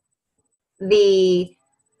the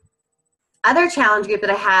other challenge group that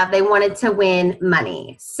I have, they wanted to win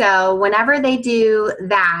money. So whenever they do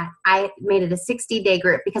that, I made it a 60-day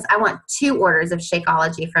group because I want 2 orders of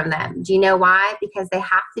Shakeology from them. Do you know why? Because they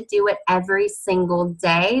have to do it every single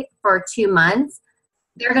day for 2 months.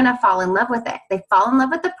 They're going to fall in love with it. They fall in love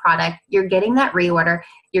with the product. You're getting that reorder.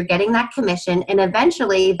 You're getting that commission. And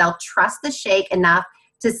eventually they'll trust the shake enough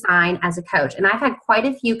to sign as a coach. And I've had quite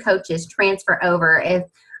a few coaches transfer over.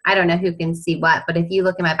 I don't know who can see what, but if you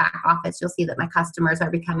look in my back office, you'll see that my customers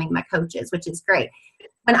are becoming my coaches, which is great.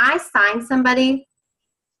 When I sign somebody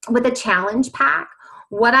with a challenge pack,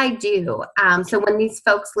 what I do, so when these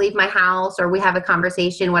folks leave my house or we have a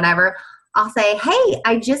conversation, whatever, I'll say, hey,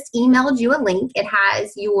 I just emailed you a link. It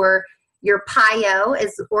has your PIO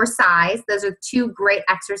or size. Those are 2 great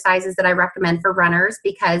exercises that I recommend for runners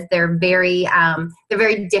because they're very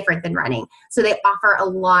different than running. So they offer a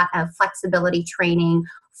lot of flexibility training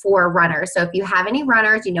for runners. So if you have any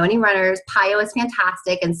runners, any runners, PIO is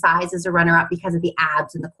fantastic, and size is a runner-up because of the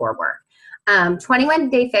abs and the core work.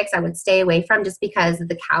 21-day fix I would stay away from just because of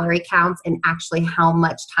the calorie counts and actually how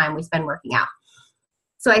much time we spend working out.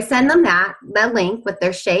 So I send them that link with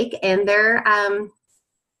their shake and their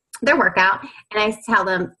workout, and I tell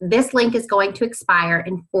them this link is going to expire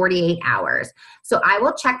in 48 hours. So I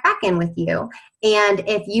will check back in with you, and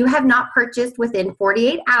if you have not purchased within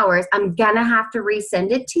 48 hours, I'm gonna have to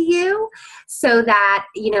resend it to you so that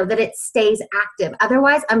that it stays active.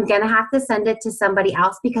 Otherwise, I'm gonna have to send it to somebody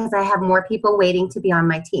else because I have more people waiting to be on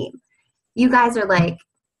my team. You guys are like,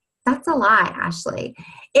 that's a lie, Ashleigh.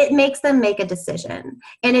 It makes them make a decision,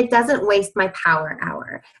 and it doesn't waste my power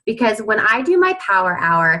hour, because when I do my power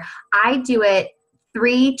hour, I do it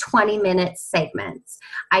 3 20-minute segments.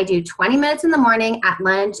 I do 20 minutes in the morning, at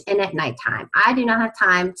lunch, and at nighttime. I do not have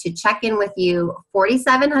time to check in with you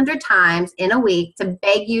 4,700 times in a week to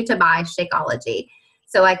beg you to buy Shakeology.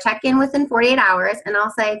 So I check in within 48 hours, and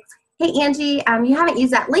I'll say, hey, Angie, you haven't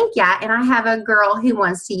used that link yet, and I have a girl who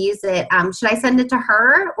wants to use it. Should I send it to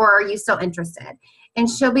her, or are you still interested? And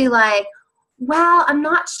she'll be like, well, I'm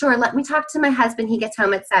not sure. Let me talk to my husband. He gets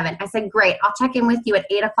home at 7. I said, great. I'll check in with you at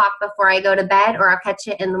 8 o'clock before I go to bed, or I'll catch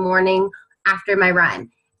it in the morning after my run.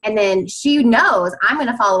 And then she knows I'm going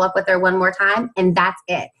to follow up with her one more time, and that's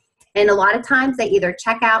it. And a lot of times they either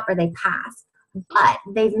check out or they pass, but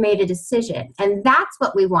they've made a decision. And that's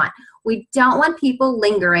what we want. We don't want people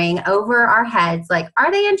lingering over our heads like, are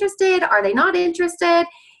they interested? Are they not interested?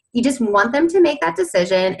 You just want them to make that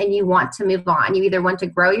decision, and you want to move on. You either want to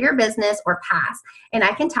grow your business or pass. And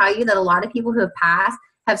I can tell you that a lot of people who have passed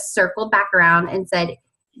have circled back around and said,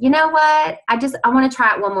 you know what? I want to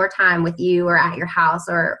try it one more time with you or at your house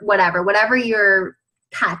or whatever your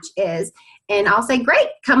catch is. And I'll say, great,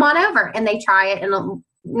 come on over. And they try it, and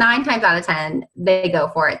 9 times out of 10, they go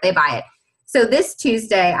for it. They buy it. So this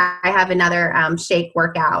Tuesday, I have another shake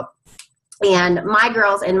workout. And my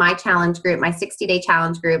girls in my challenge group, my 60-day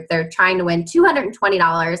challenge group, they're trying to win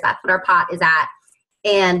 $220. That's what our pot is at.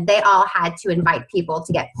 And they all had to invite people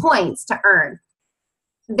to get points to earn.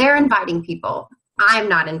 They're inviting people. I'm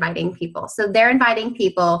not inviting people. So they're inviting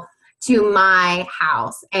people to my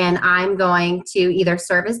house, and I'm going to either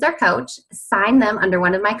serve as their coach, sign them under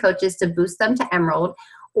one of my coaches to boost them to Emerald,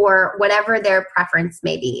 or whatever their preference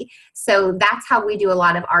may be. So that's how we do a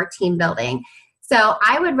lot of our team building. So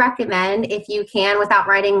I would recommend, if you can, without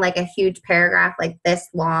writing like a huge paragraph like this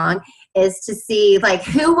long, is to see like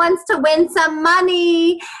who wants to win some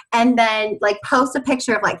money, and then like post a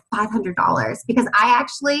picture of like $500, because I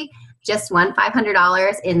actually just won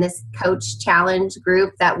 $500 in this coach challenge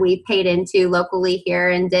group that we paid into locally here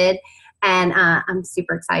and did. And I'm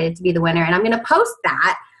super excited to be the winner. And I'm going to post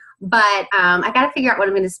that. But I got to figure out what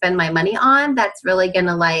I'm going to spend my money on that's really going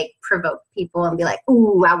to like provoke people and be like,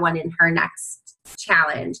 ooh, I won in her next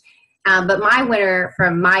challenge. But my winner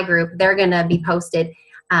from my group, they're going to be posted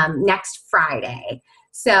next Friday.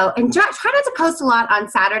 So, and try not to post a lot on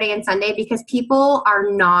Saturday and Sunday because people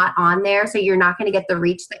are not on there. So you're not going to get the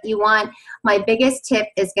reach that you want. My biggest tip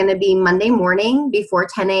is going to be Monday morning before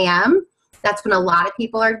 10 a.m. That's when a lot of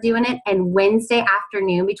people are doing it. And Wednesday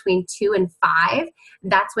afternoon between 2 and 5,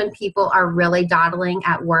 that's when people are really dawdling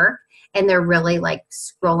at work and they're really like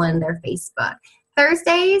scrolling their Facebook.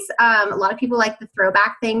 Thursdays, a lot of people like the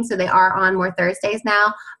throwback thing, so they are on more Thursdays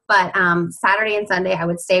now. But Saturday and Sunday, I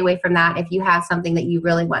would stay away from that. If you have something that you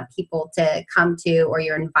really want people to come to, or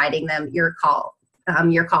you're inviting them, your call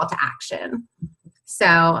to action.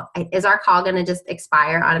 So, is our call going to just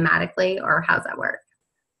expire automatically, or how's that work?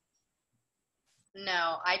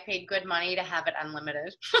 No, I paid good money to have it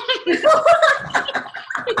unlimited.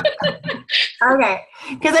 Okay,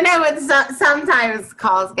 because I know sometimes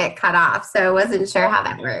calls get cut off, so I wasn't sure how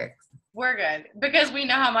that works. We're good. Because we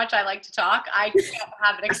know how much I like to talk, I can't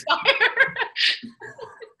have it expire.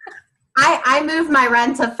 I moved my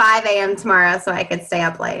run to 5 a.m. tomorrow so I could stay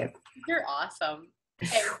up late. You're awesome.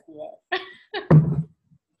 Thank you.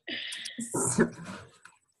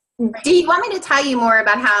 Do you want me to tell you more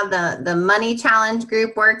about how the money challenge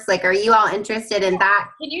group works? Like, are you all interested in that?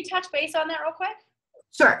 Can you touch base on that real quick?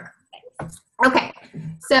 Sure. Okay.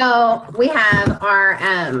 So we have our,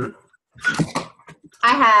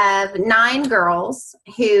 I have 9 girls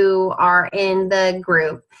who are in the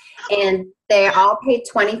group, and they all pay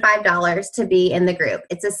 $25 to be in the group.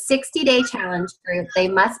 It's a 60-day challenge group. They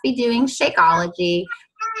must be doing Shakeology.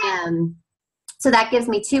 So that gives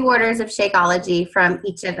me 2 orders of Shakeology from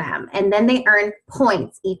each of them. And then they earn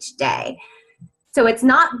points each day. So it's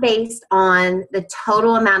not based on the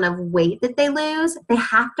total amount of weight that they lose. They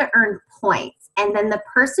have to earn points. And then the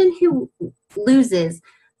person who loses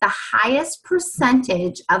the highest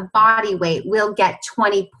percentage of body weight will get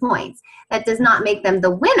 20 points. That does not make them the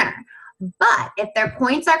winner. But if their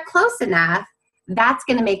points are close enough, that's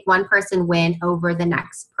going to make one person win over the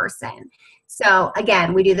next person. So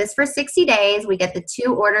again, we do this for 60 days. We get the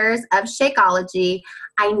 2 orders of Shakeology.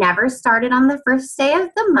 I never started on the first day of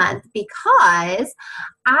the month because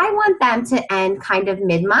I want them to end kind of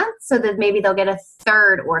mid-month so that maybe they'll get a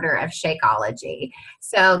 3rd order of Shakeology.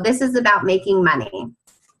 So this is about making money.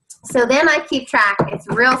 So then I keep track. It's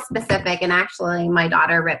real specific, and actually my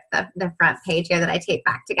daughter ripped the front page here that I taped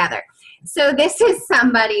back together. So this is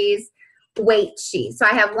somebody's weight sheet. So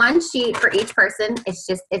I have 1 sheet for each person. This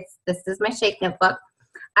is my Shake notebook.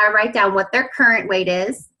 I write down what their current weight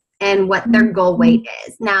is and what their goal weight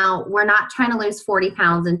is. Now, we're not trying to lose 40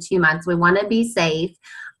 pounds in 2 months. We want to be safe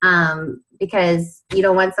because you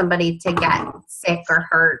don't want somebody to get sick or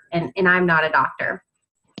hurt, and I'm not a doctor.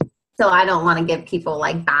 So I don't want to give people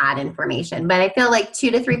like bad information, but I feel like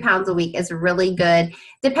 2 to 3 pounds a week is really good,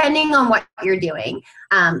 depending on what you're doing.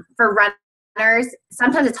 For runners,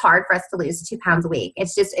 sometimes it's hard for us to lose 2 pounds a week.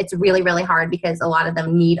 It's really, really hard because a lot of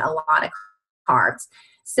them need a lot of carbs.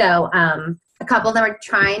 So a couple of them are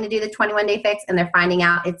trying to do the 21-day fix, and they're finding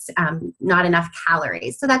out it's not enough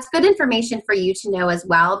calories. So that's good information for you to know as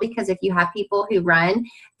well, because if you have people who run,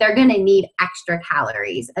 they're going to need extra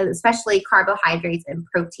calories, especially carbohydrates and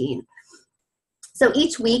protein. So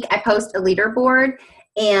each week I post a leaderboard,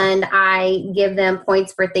 and I give them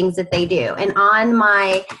points for things that they do. And on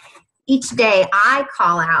each day I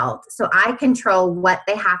call out, so I control what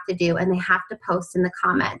they have to do, and they have to post in the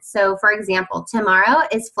comments. So for example, tomorrow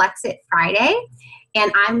is Flex It Friday,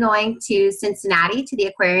 and I'm going to Cincinnati to the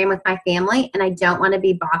aquarium with my family, and I don't want to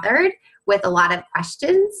be bothered with a lot of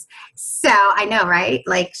questions. So I know, right?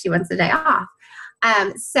 Like, she wants a day off.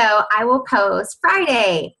 So I will post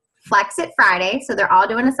Friday, Flex It Friday. So they're all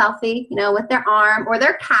doing a selfie, with their arm or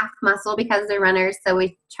their calf muscle because they're runners. So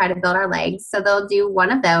we try to build our legs. So they'll do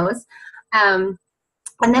one of those. And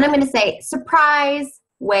then I'm going to say surprise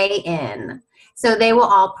weigh in. So they will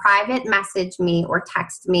all private message me or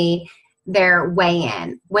text me their weigh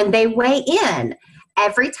in. When they weigh in,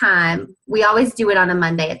 every time, we always do it on a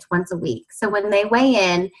Monday. It's once a week. So when they weigh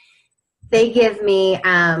in, they give me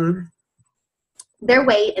their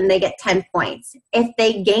weight and they get 10 points. If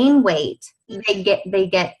they gain weight, they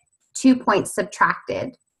get 2 points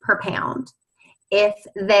subtracted per pound. If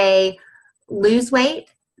they lose weight,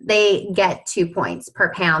 they get 2 points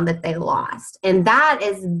per pound that they lost. And that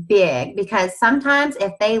is big because sometimes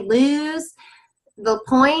if they lose the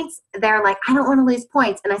points, they're like, I don't want to lose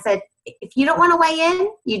points. And I said, if you don't want to weigh in,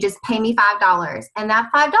 you just pay me $5. And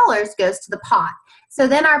that $5 goes to the pot. So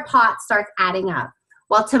then our pot starts adding up.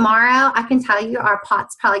 Well, tomorrow, I can tell you our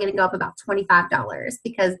pot's probably going to go up about $25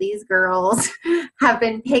 because these girls have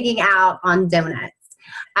been pigging out on donuts.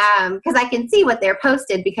 Because I can see what they're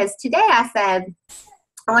posted. Because today I said,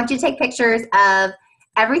 I want you to take pictures of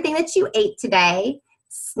everything that you ate today,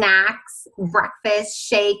 snacks, breakfast,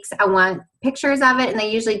 shakes. I want pictures of it. And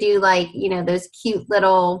they usually do those cute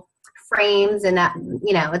little frames and that,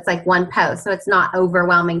 it's like one post. So it's not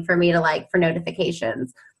overwhelming for me to for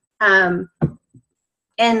notifications. And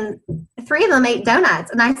 3 of them ate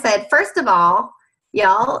donuts. And I said, first of all,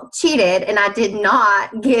 y'all cheated and I did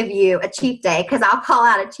not give you a cheat day because I'll call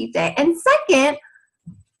out a cheat day. And second,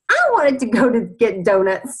 I wanted to go to get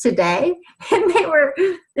donuts today. And they were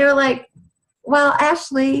like, well,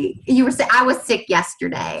 Ashleigh, I was sick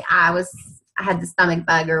yesterday. I had the stomach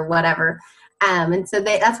bug or whatever. And so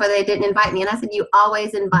that's why they didn't invite me. And I said, you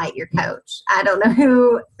always invite your coach. I don't know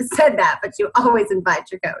who said that, but you always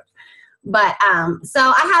invite your coach. But so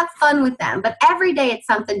I have fun with them. But every day it's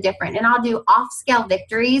something different. And I'll do off-scale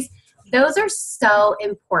victories. Those are so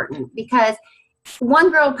important because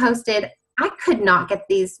one girl posted, I could not get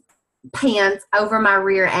these pants over my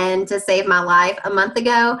rear end to save my life a month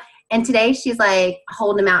ago. And today she's like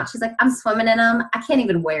holding them out. She's like, I'm swimming in them. I can't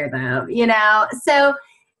even wear them, So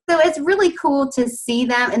it's really cool to see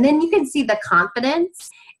them. And then you can see the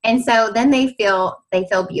confidence. And so then they feel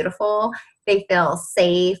beautiful. They feel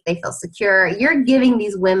safe. They feel secure. You're giving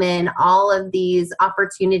these women all of these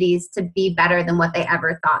opportunities to be better than what they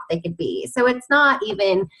ever thought they could be. So it's not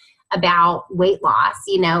even about weight loss,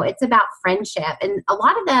 it's about friendship. And a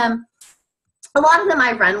lot of them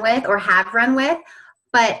I run with or have run with,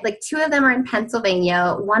 but 2 of them are in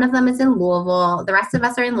Pennsylvania. One of them is in Louisville. The rest of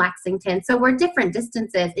us are in Lexington. So we're different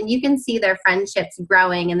distances and you can see their friendships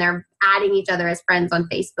growing and they're adding each other as friends on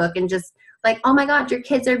Facebook and just oh my God, your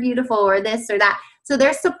kids are beautiful or this or that. So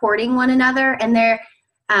they're supporting one another.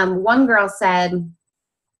 And one girl said,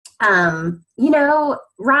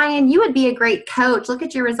 Ryan, you would be a great coach. Look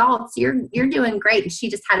at your results. You're doing great. And she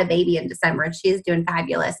just had a baby in December and she is doing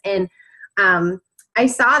fabulous. And I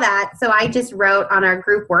saw that. So I just wrote on our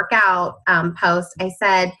group workout post, I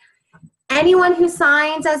said, anyone who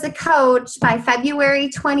signs as a coach by February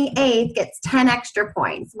 28th gets 10 extra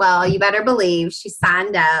points. Well, you better believe she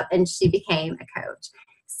signed up and she became a coach.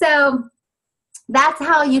 So that's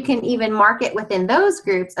how you can even market within those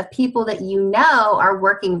groups of people that are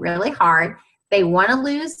working really hard. They want to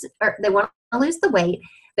lose the weight.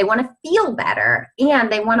 They want to feel better and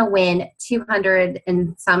they want to win $200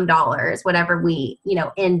 and some dollars, whatever we,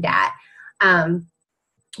 end at.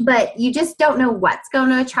 But you just don't know what's going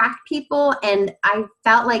to attract people. And I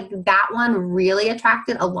felt like that one really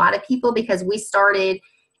attracted a lot of people because we started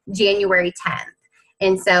January 10th.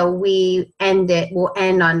 And so we'll end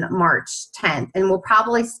on March 10th. And we'll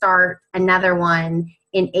probably start another one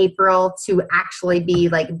in April to actually be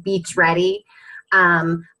beach ready.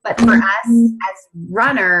 But for us as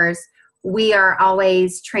runners, we are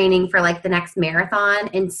always training for the next marathon,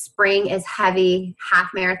 and spring is heavy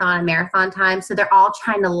half marathon and marathon time. So they're all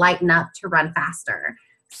trying to lighten up to run faster.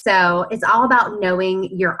 So it's all about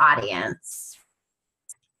knowing your audience.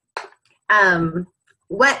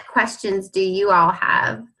 What questions do you all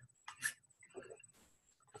have?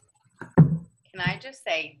 Can I just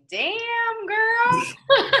say, damn, girl?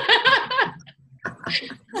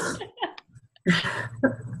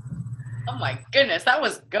 Oh my goodness, that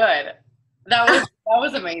was good. That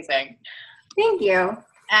was amazing. Thank you.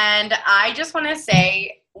 And I just want to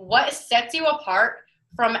say what sets you apart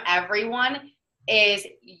from everyone is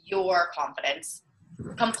your confidence.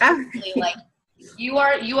 Completely.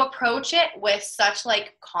 You approach it with such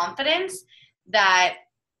confidence that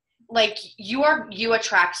you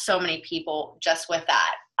attract so many people just with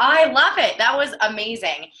that. I love it. That was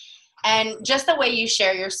amazing. And just the way you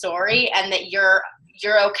share your story, and that you're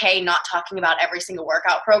okay not talking about every single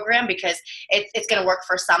workout program because it's going to work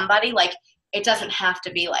for somebody. Like, it doesn't have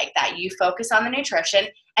to be like that. You focus on the nutrition,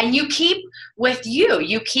 and you keep with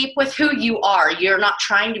you keep with who you are. You're not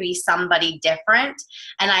trying to be somebody different.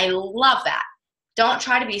 And I love that. Don't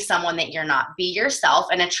try to be someone that you're not. Be yourself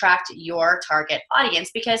and attract your target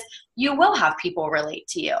audience, because you will have people relate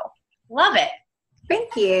to you. Love it.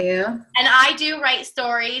 Thank you. And I do write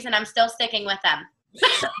stories, and I'm still sticking with them.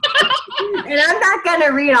 And I'm not going to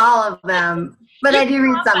read all of them, but I do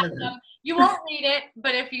read some of them. You won't read it,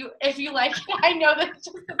 but if you like it, I know that.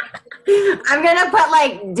 I'm going to put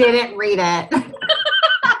like, didn't read it.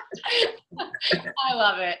 I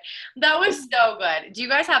love it. That was so good. Do you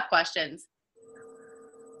guys have questions?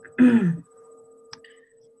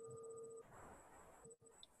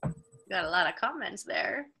 Got a lot of comments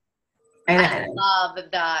there. I love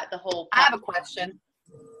the whole. I have a question.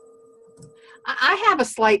 I have a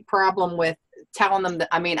slight problem with telling them that,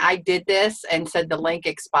 I mean, I did this and said the link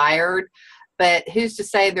expired, but who's to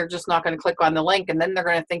say they're just not going to click on the link, and then they're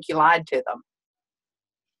going to think you lied to them.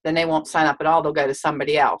 Then they won't sign up at all. They'll go to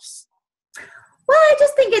somebody else. Well, I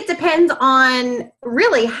just think it depends on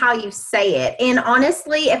really how you say it. And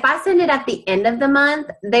honestly, if I send it at the end of the month,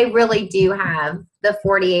 they really do have the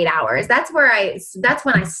 48 hours. That's when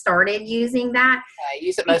I started using that. I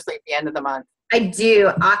use it mostly at the end of the month. I do,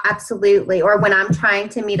 absolutely. Or when I'm trying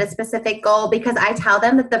to meet a specific goal, because I tell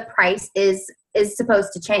them that the price is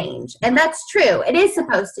supposed to change. And that's true. It is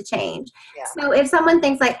supposed to change. Yeah. So if someone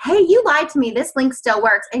thinks like, hey, you lied to me, this link still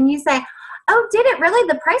works. And you say, oh, did it really?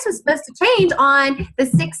 The price was supposed to change on the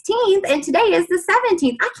 16th and today is the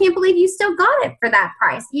 17th. I can't believe you still got it for that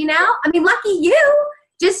price. You know, I mean, lucky you.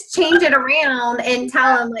 Just change it around and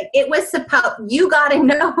tell them like it was supposed, you got a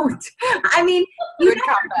note. I mean, you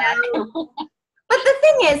never know. But the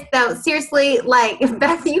thing is though, seriously, like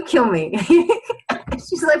Beth, you kill me.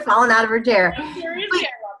 She's like falling out of her chair. Seriously,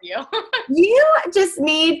 I love you. You just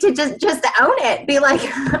need to just own it. Be like,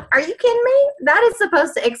 are you kidding me? That is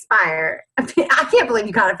supposed to expire. I can't believe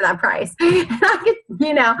you got it for that price.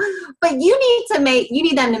 You know, but you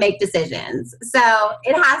need them to make decisions. So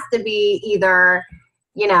it has to be either,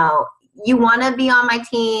 you know, you want to be on my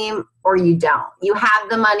team or you don't. You have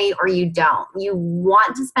the money or you don't. You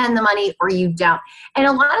want to spend the money or you don't. And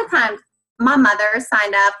a lot of times, my mother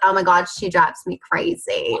signed up. Oh my God, she drives me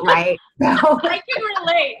crazy, right? So, I can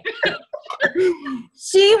relate.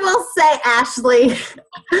 She will say, Ashleigh,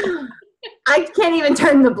 I can't even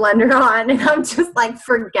turn the blender on. And I'm just like,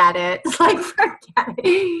 forget it. Like, forget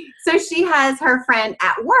it. So she has her friend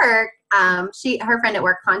at work. Her friend at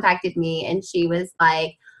work contacted me and she was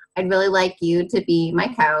like, I'd really like you to be my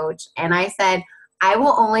coach. And I said, I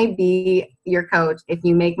will only be your coach if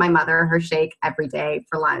you make my mother her shake every day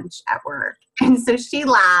for lunch at work. And so she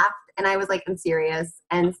laughed and I was like, I'm serious.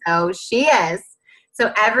 And so she is.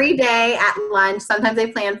 So every day at lunch, sometimes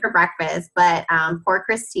I plan for breakfast, but poor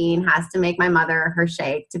Christine has to make my mother her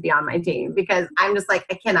shake to be on my team because I'm just like,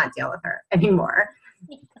 I cannot deal with her anymore.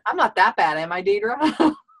 I'm not that bad, am I,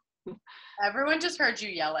 Deidre? Everyone just heard you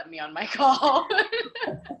yell at me on my call.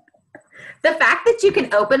 The fact that you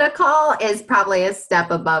can open a call is probably a step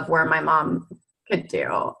above where my mom could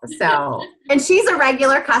do. So, and she's a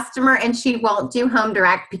regular customer and she won't do home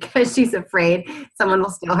direct because she's afraid someone will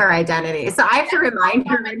steal her identity. So I have to remind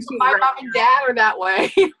her when she's my mom and dad are that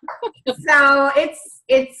way. So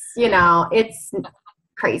it's, you know, it's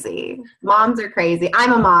crazy. Moms are crazy.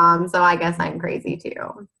 I'm a mom, so I guess I'm crazy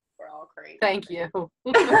too. We're all crazy. Thank you.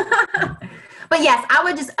 But yes, I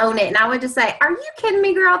would just own it and I would just say, are you kidding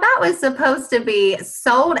me, girl? That was supposed to be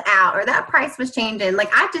sold out or that price was changing. Like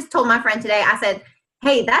I just told my friend today, I said,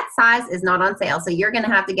 hey, that size is not on sale. So you're going to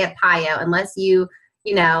have to get Pio unless you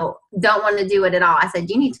know, don't want to do it at all. I said,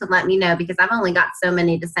 you need to let me know because I've only got so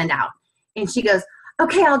many to send out. And she goes,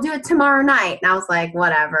 okay, I'll do it tomorrow night. And I was like,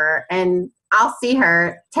 whatever. And I'll see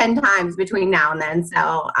her 10 times between now and then.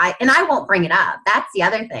 So I won't bring it up. That's the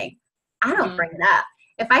other thing. I don't bring it up.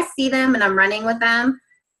 If I see them and I'm running with them,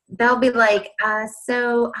 they'll be like,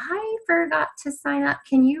 so I forgot to sign up.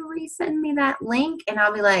 Can you resend me that link? And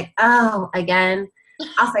I'll be like, oh, again.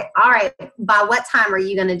 I'll say, all right, by what time are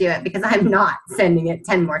you going to do it? Because I'm not sending it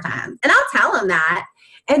 10 more times. And I'll tell them that.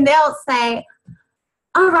 And they'll say,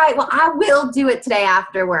 all right, well, I will do it today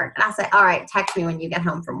after work. And I'll say, all right, text me when you get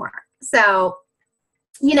home from work. So,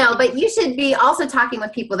 you know, but you should be also talking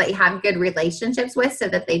with people that you have good relationships with so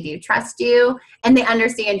that they do trust you and they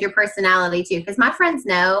understand your personality too. Because my friends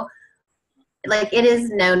know, like, it is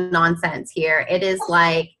no nonsense here. It is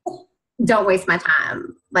like, don't waste my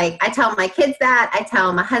time. Like, I tell my kids that. I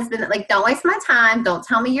tell my husband that, like, don't waste my time. Don't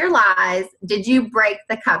tell me your lies. Did you break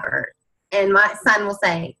the cupboard? And my son will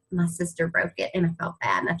say, my sister broke it and I felt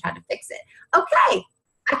bad and I tried to fix it. Okay,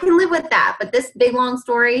 I can live with that. But this big, long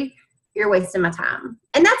story, you're wasting my time.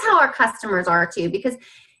 And that's how our customers are too, because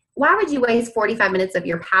why would you waste 45 minutes of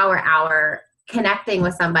your power hour connecting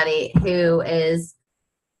with somebody who is,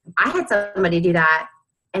 I had somebody do that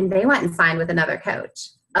and they went and signed with another coach.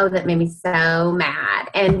 Oh, that made me so mad.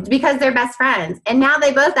 And because they're best friends. And now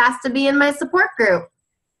they both asked to be in my support group.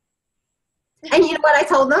 And you know what I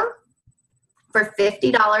told them? For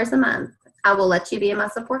 $50 a month, I will let you be in my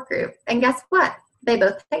support group. And guess what? They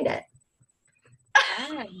both paid it.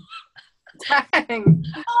 Dang.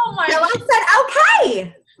 Oh my So I said,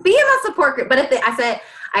 okay, be in my support group. But if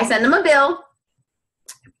I send them a bill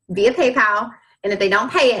via PayPal, and if they don't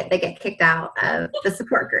pay it, they get kicked out of the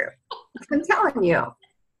support group. I'm telling you.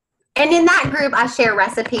 And in that group, I share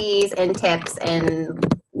recipes and tips and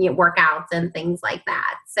workouts and things like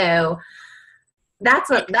that. So that's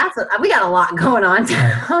what we got a lot going on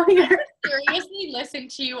down here. Seriously, listen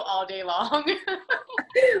to you all day long. We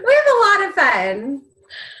have a lot of fun.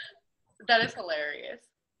 That is hilarious.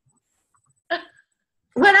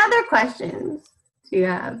 What other questions do you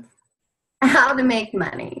have? How to make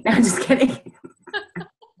money? No, just kidding.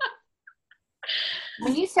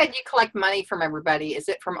 When you said you collect money from everybody, is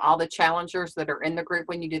it from all the challengers that are in the group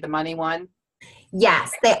when you do the money one?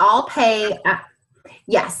 Yes, they all pay.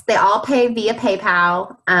 Yes, they all pay via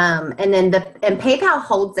PayPal, and then PayPal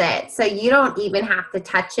holds it, so you don't even have to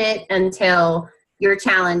touch it until your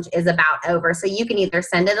challenge is about over. So you can either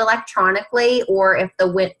send it electronically, or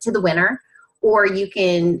to the winner, or you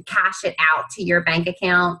can cash it out to your bank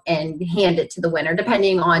account and hand it to the winner,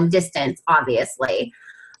 depending on distance, obviously.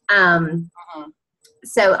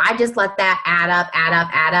 So I just let that add up.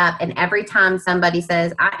 And every time somebody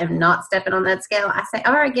says, I am not stepping on that scale, I say,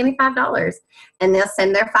 all right, give me $5. And they'll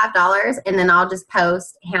send their $5. And then I'll just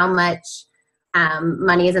post how much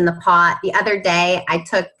money is in the pot. The other day I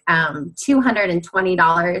took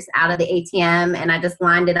 $220 out of the ATM and I just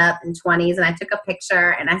lined it up in 20s and I took a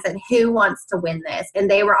picture and I said, who wants to win this? And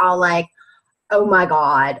they were all like, oh my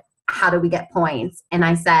God, how do we get points? And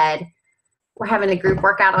I said, we're having a group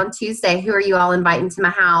workout on Tuesday. Who are you all inviting to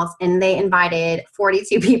my house? And they invited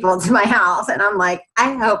 42 people to my house. And I'm like,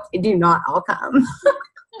 I hope they do not all come.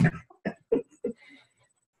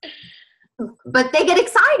 But they get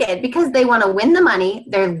excited because they want to win the money.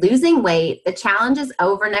 They're losing weight. The challenge is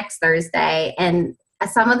over next Thursday. And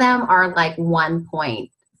some of them are like 1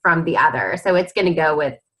 point from the other. So it's going to go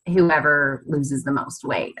with whoever loses the most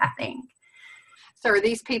weight, I think. So are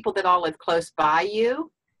these people that all live close by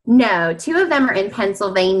you? No, 2 of them are in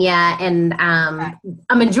Pennsylvania, and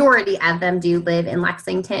a majority of them do live in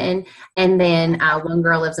Lexington, and then one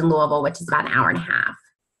girl lives in Louisville, which is about an hour and a half.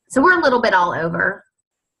 So we're a little bit all over.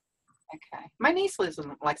 Okay. My niece lives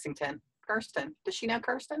in Lexington. Kirsten. Does she know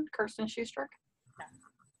Kirsten? Kirsten Schustrick?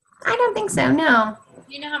 I don't think so, no.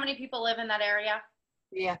 Do you know how many people live in that area?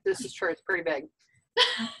 Yeah, this is true. It's pretty big.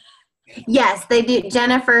 Yes, they do.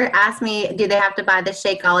 Jennifer asked me, do they have to buy the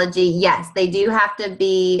Shakeology? Yes, they do have to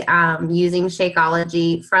be using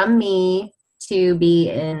Shakeology from me to be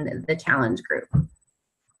in the challenge group.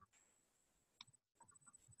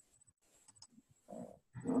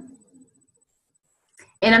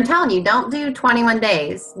 And I'm telling you, don't do 21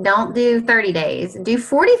 days. Don't do 30 days. Do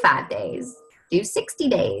 45 days. Do 60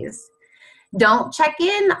 days. Don't check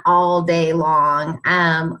in all day long.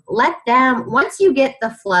 Let them, once you get the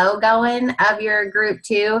flow going of your group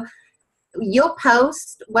too, you'll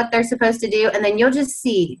post what they're supposed to do, and then you'll just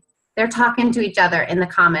see they're talking to each other in the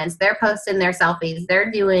comments. They're posting their selfies.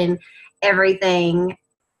 They're doing everything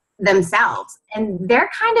themselves, and they're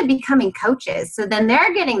kind of becoming coaches. So then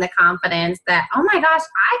they're getting the confidence that, oh my gosh,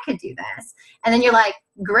 I could do this. And then you're like,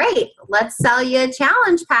 great, let's sell you a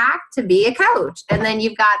challenge pack to be a coach. And then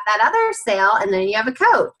you've got that other sale, and then you have a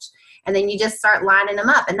coach. And then you just start lining them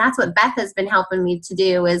up. And that's what Beth has been helping me to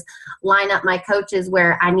do, is line up my coaches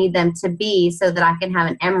where I need them to be so that I can have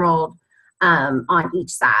an emerald on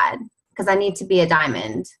each side, because I need to be a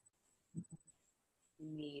diamond.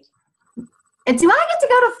 And do I get to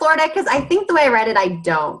go to Florida? Because I think the way I read it, I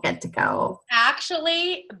don't get to go.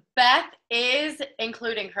 Actually, Beth is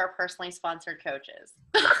including her personally sponsored coaches.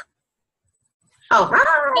 Oh, right.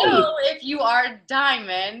 So if you are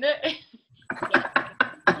diamond,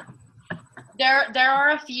 there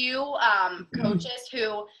are a few coaches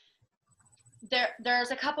who,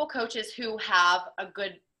 there's a couple coaches who have a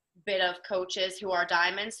good bit of coaches who are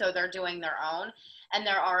diamonds, so they're doing their own. And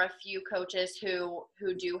there are a few coaches who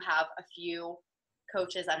do have a few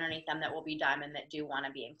coaches underneath them that will be diamond that do want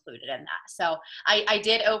to be included in that. So I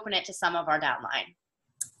did open it to some of our downline.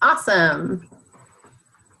 Awesome.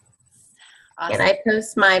 Can I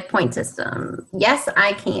post my point system? Yes,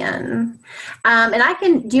 I can. And I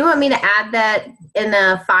can, do you want me to add that in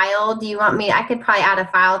a file? Do you want me, I could probably add a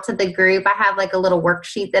file to the group. I have like a little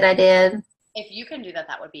worksheet that I did. If you can do that,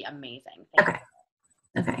 that would be amazing. Okay.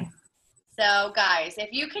 Okay. So guys, if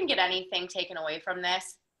you can get anything taken away from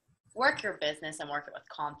this, work your business and work it with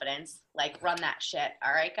confidence. Like, run that shit.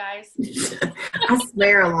 All right, guys? I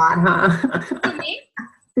swear a lot, huh? You me?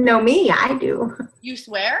 No, me, I do. You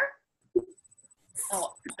swear?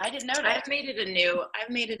 Oh, I didn't know that. I've made it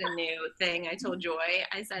a new thing. I told Joy,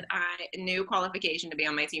 I said, new qualification to be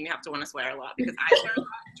on my team, you have to want to swear a lot, because I swear a lot.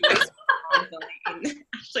 Joy swears constantly, and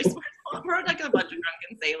Ashleigh swears a lot. We're like a bunch of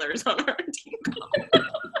drunken sailors on our team.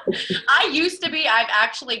 I used to be. I've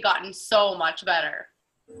actually gotten so much better.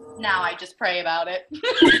 Now I just pray about it.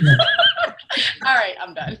 All right,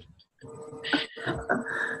 I'm done.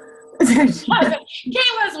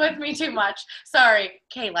 Kayla's with me too much. Sorry,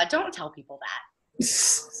 Kayla, don't tell people that.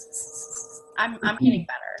 I'm getting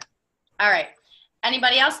better. All right.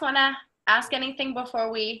 Anybody else want to ask anything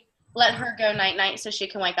before we let her go night-night so she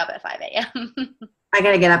can wake up at 5 a.m.? I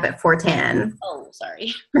got to get up at 4:10. Oh,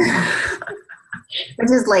 sorry.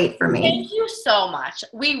 Which is late for me. Thank you so much.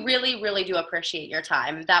 We really, really do appreciate your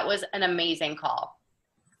time. That was an amazing call.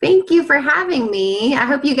 Thank you for having me. I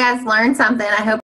hope you guys learned something. I hope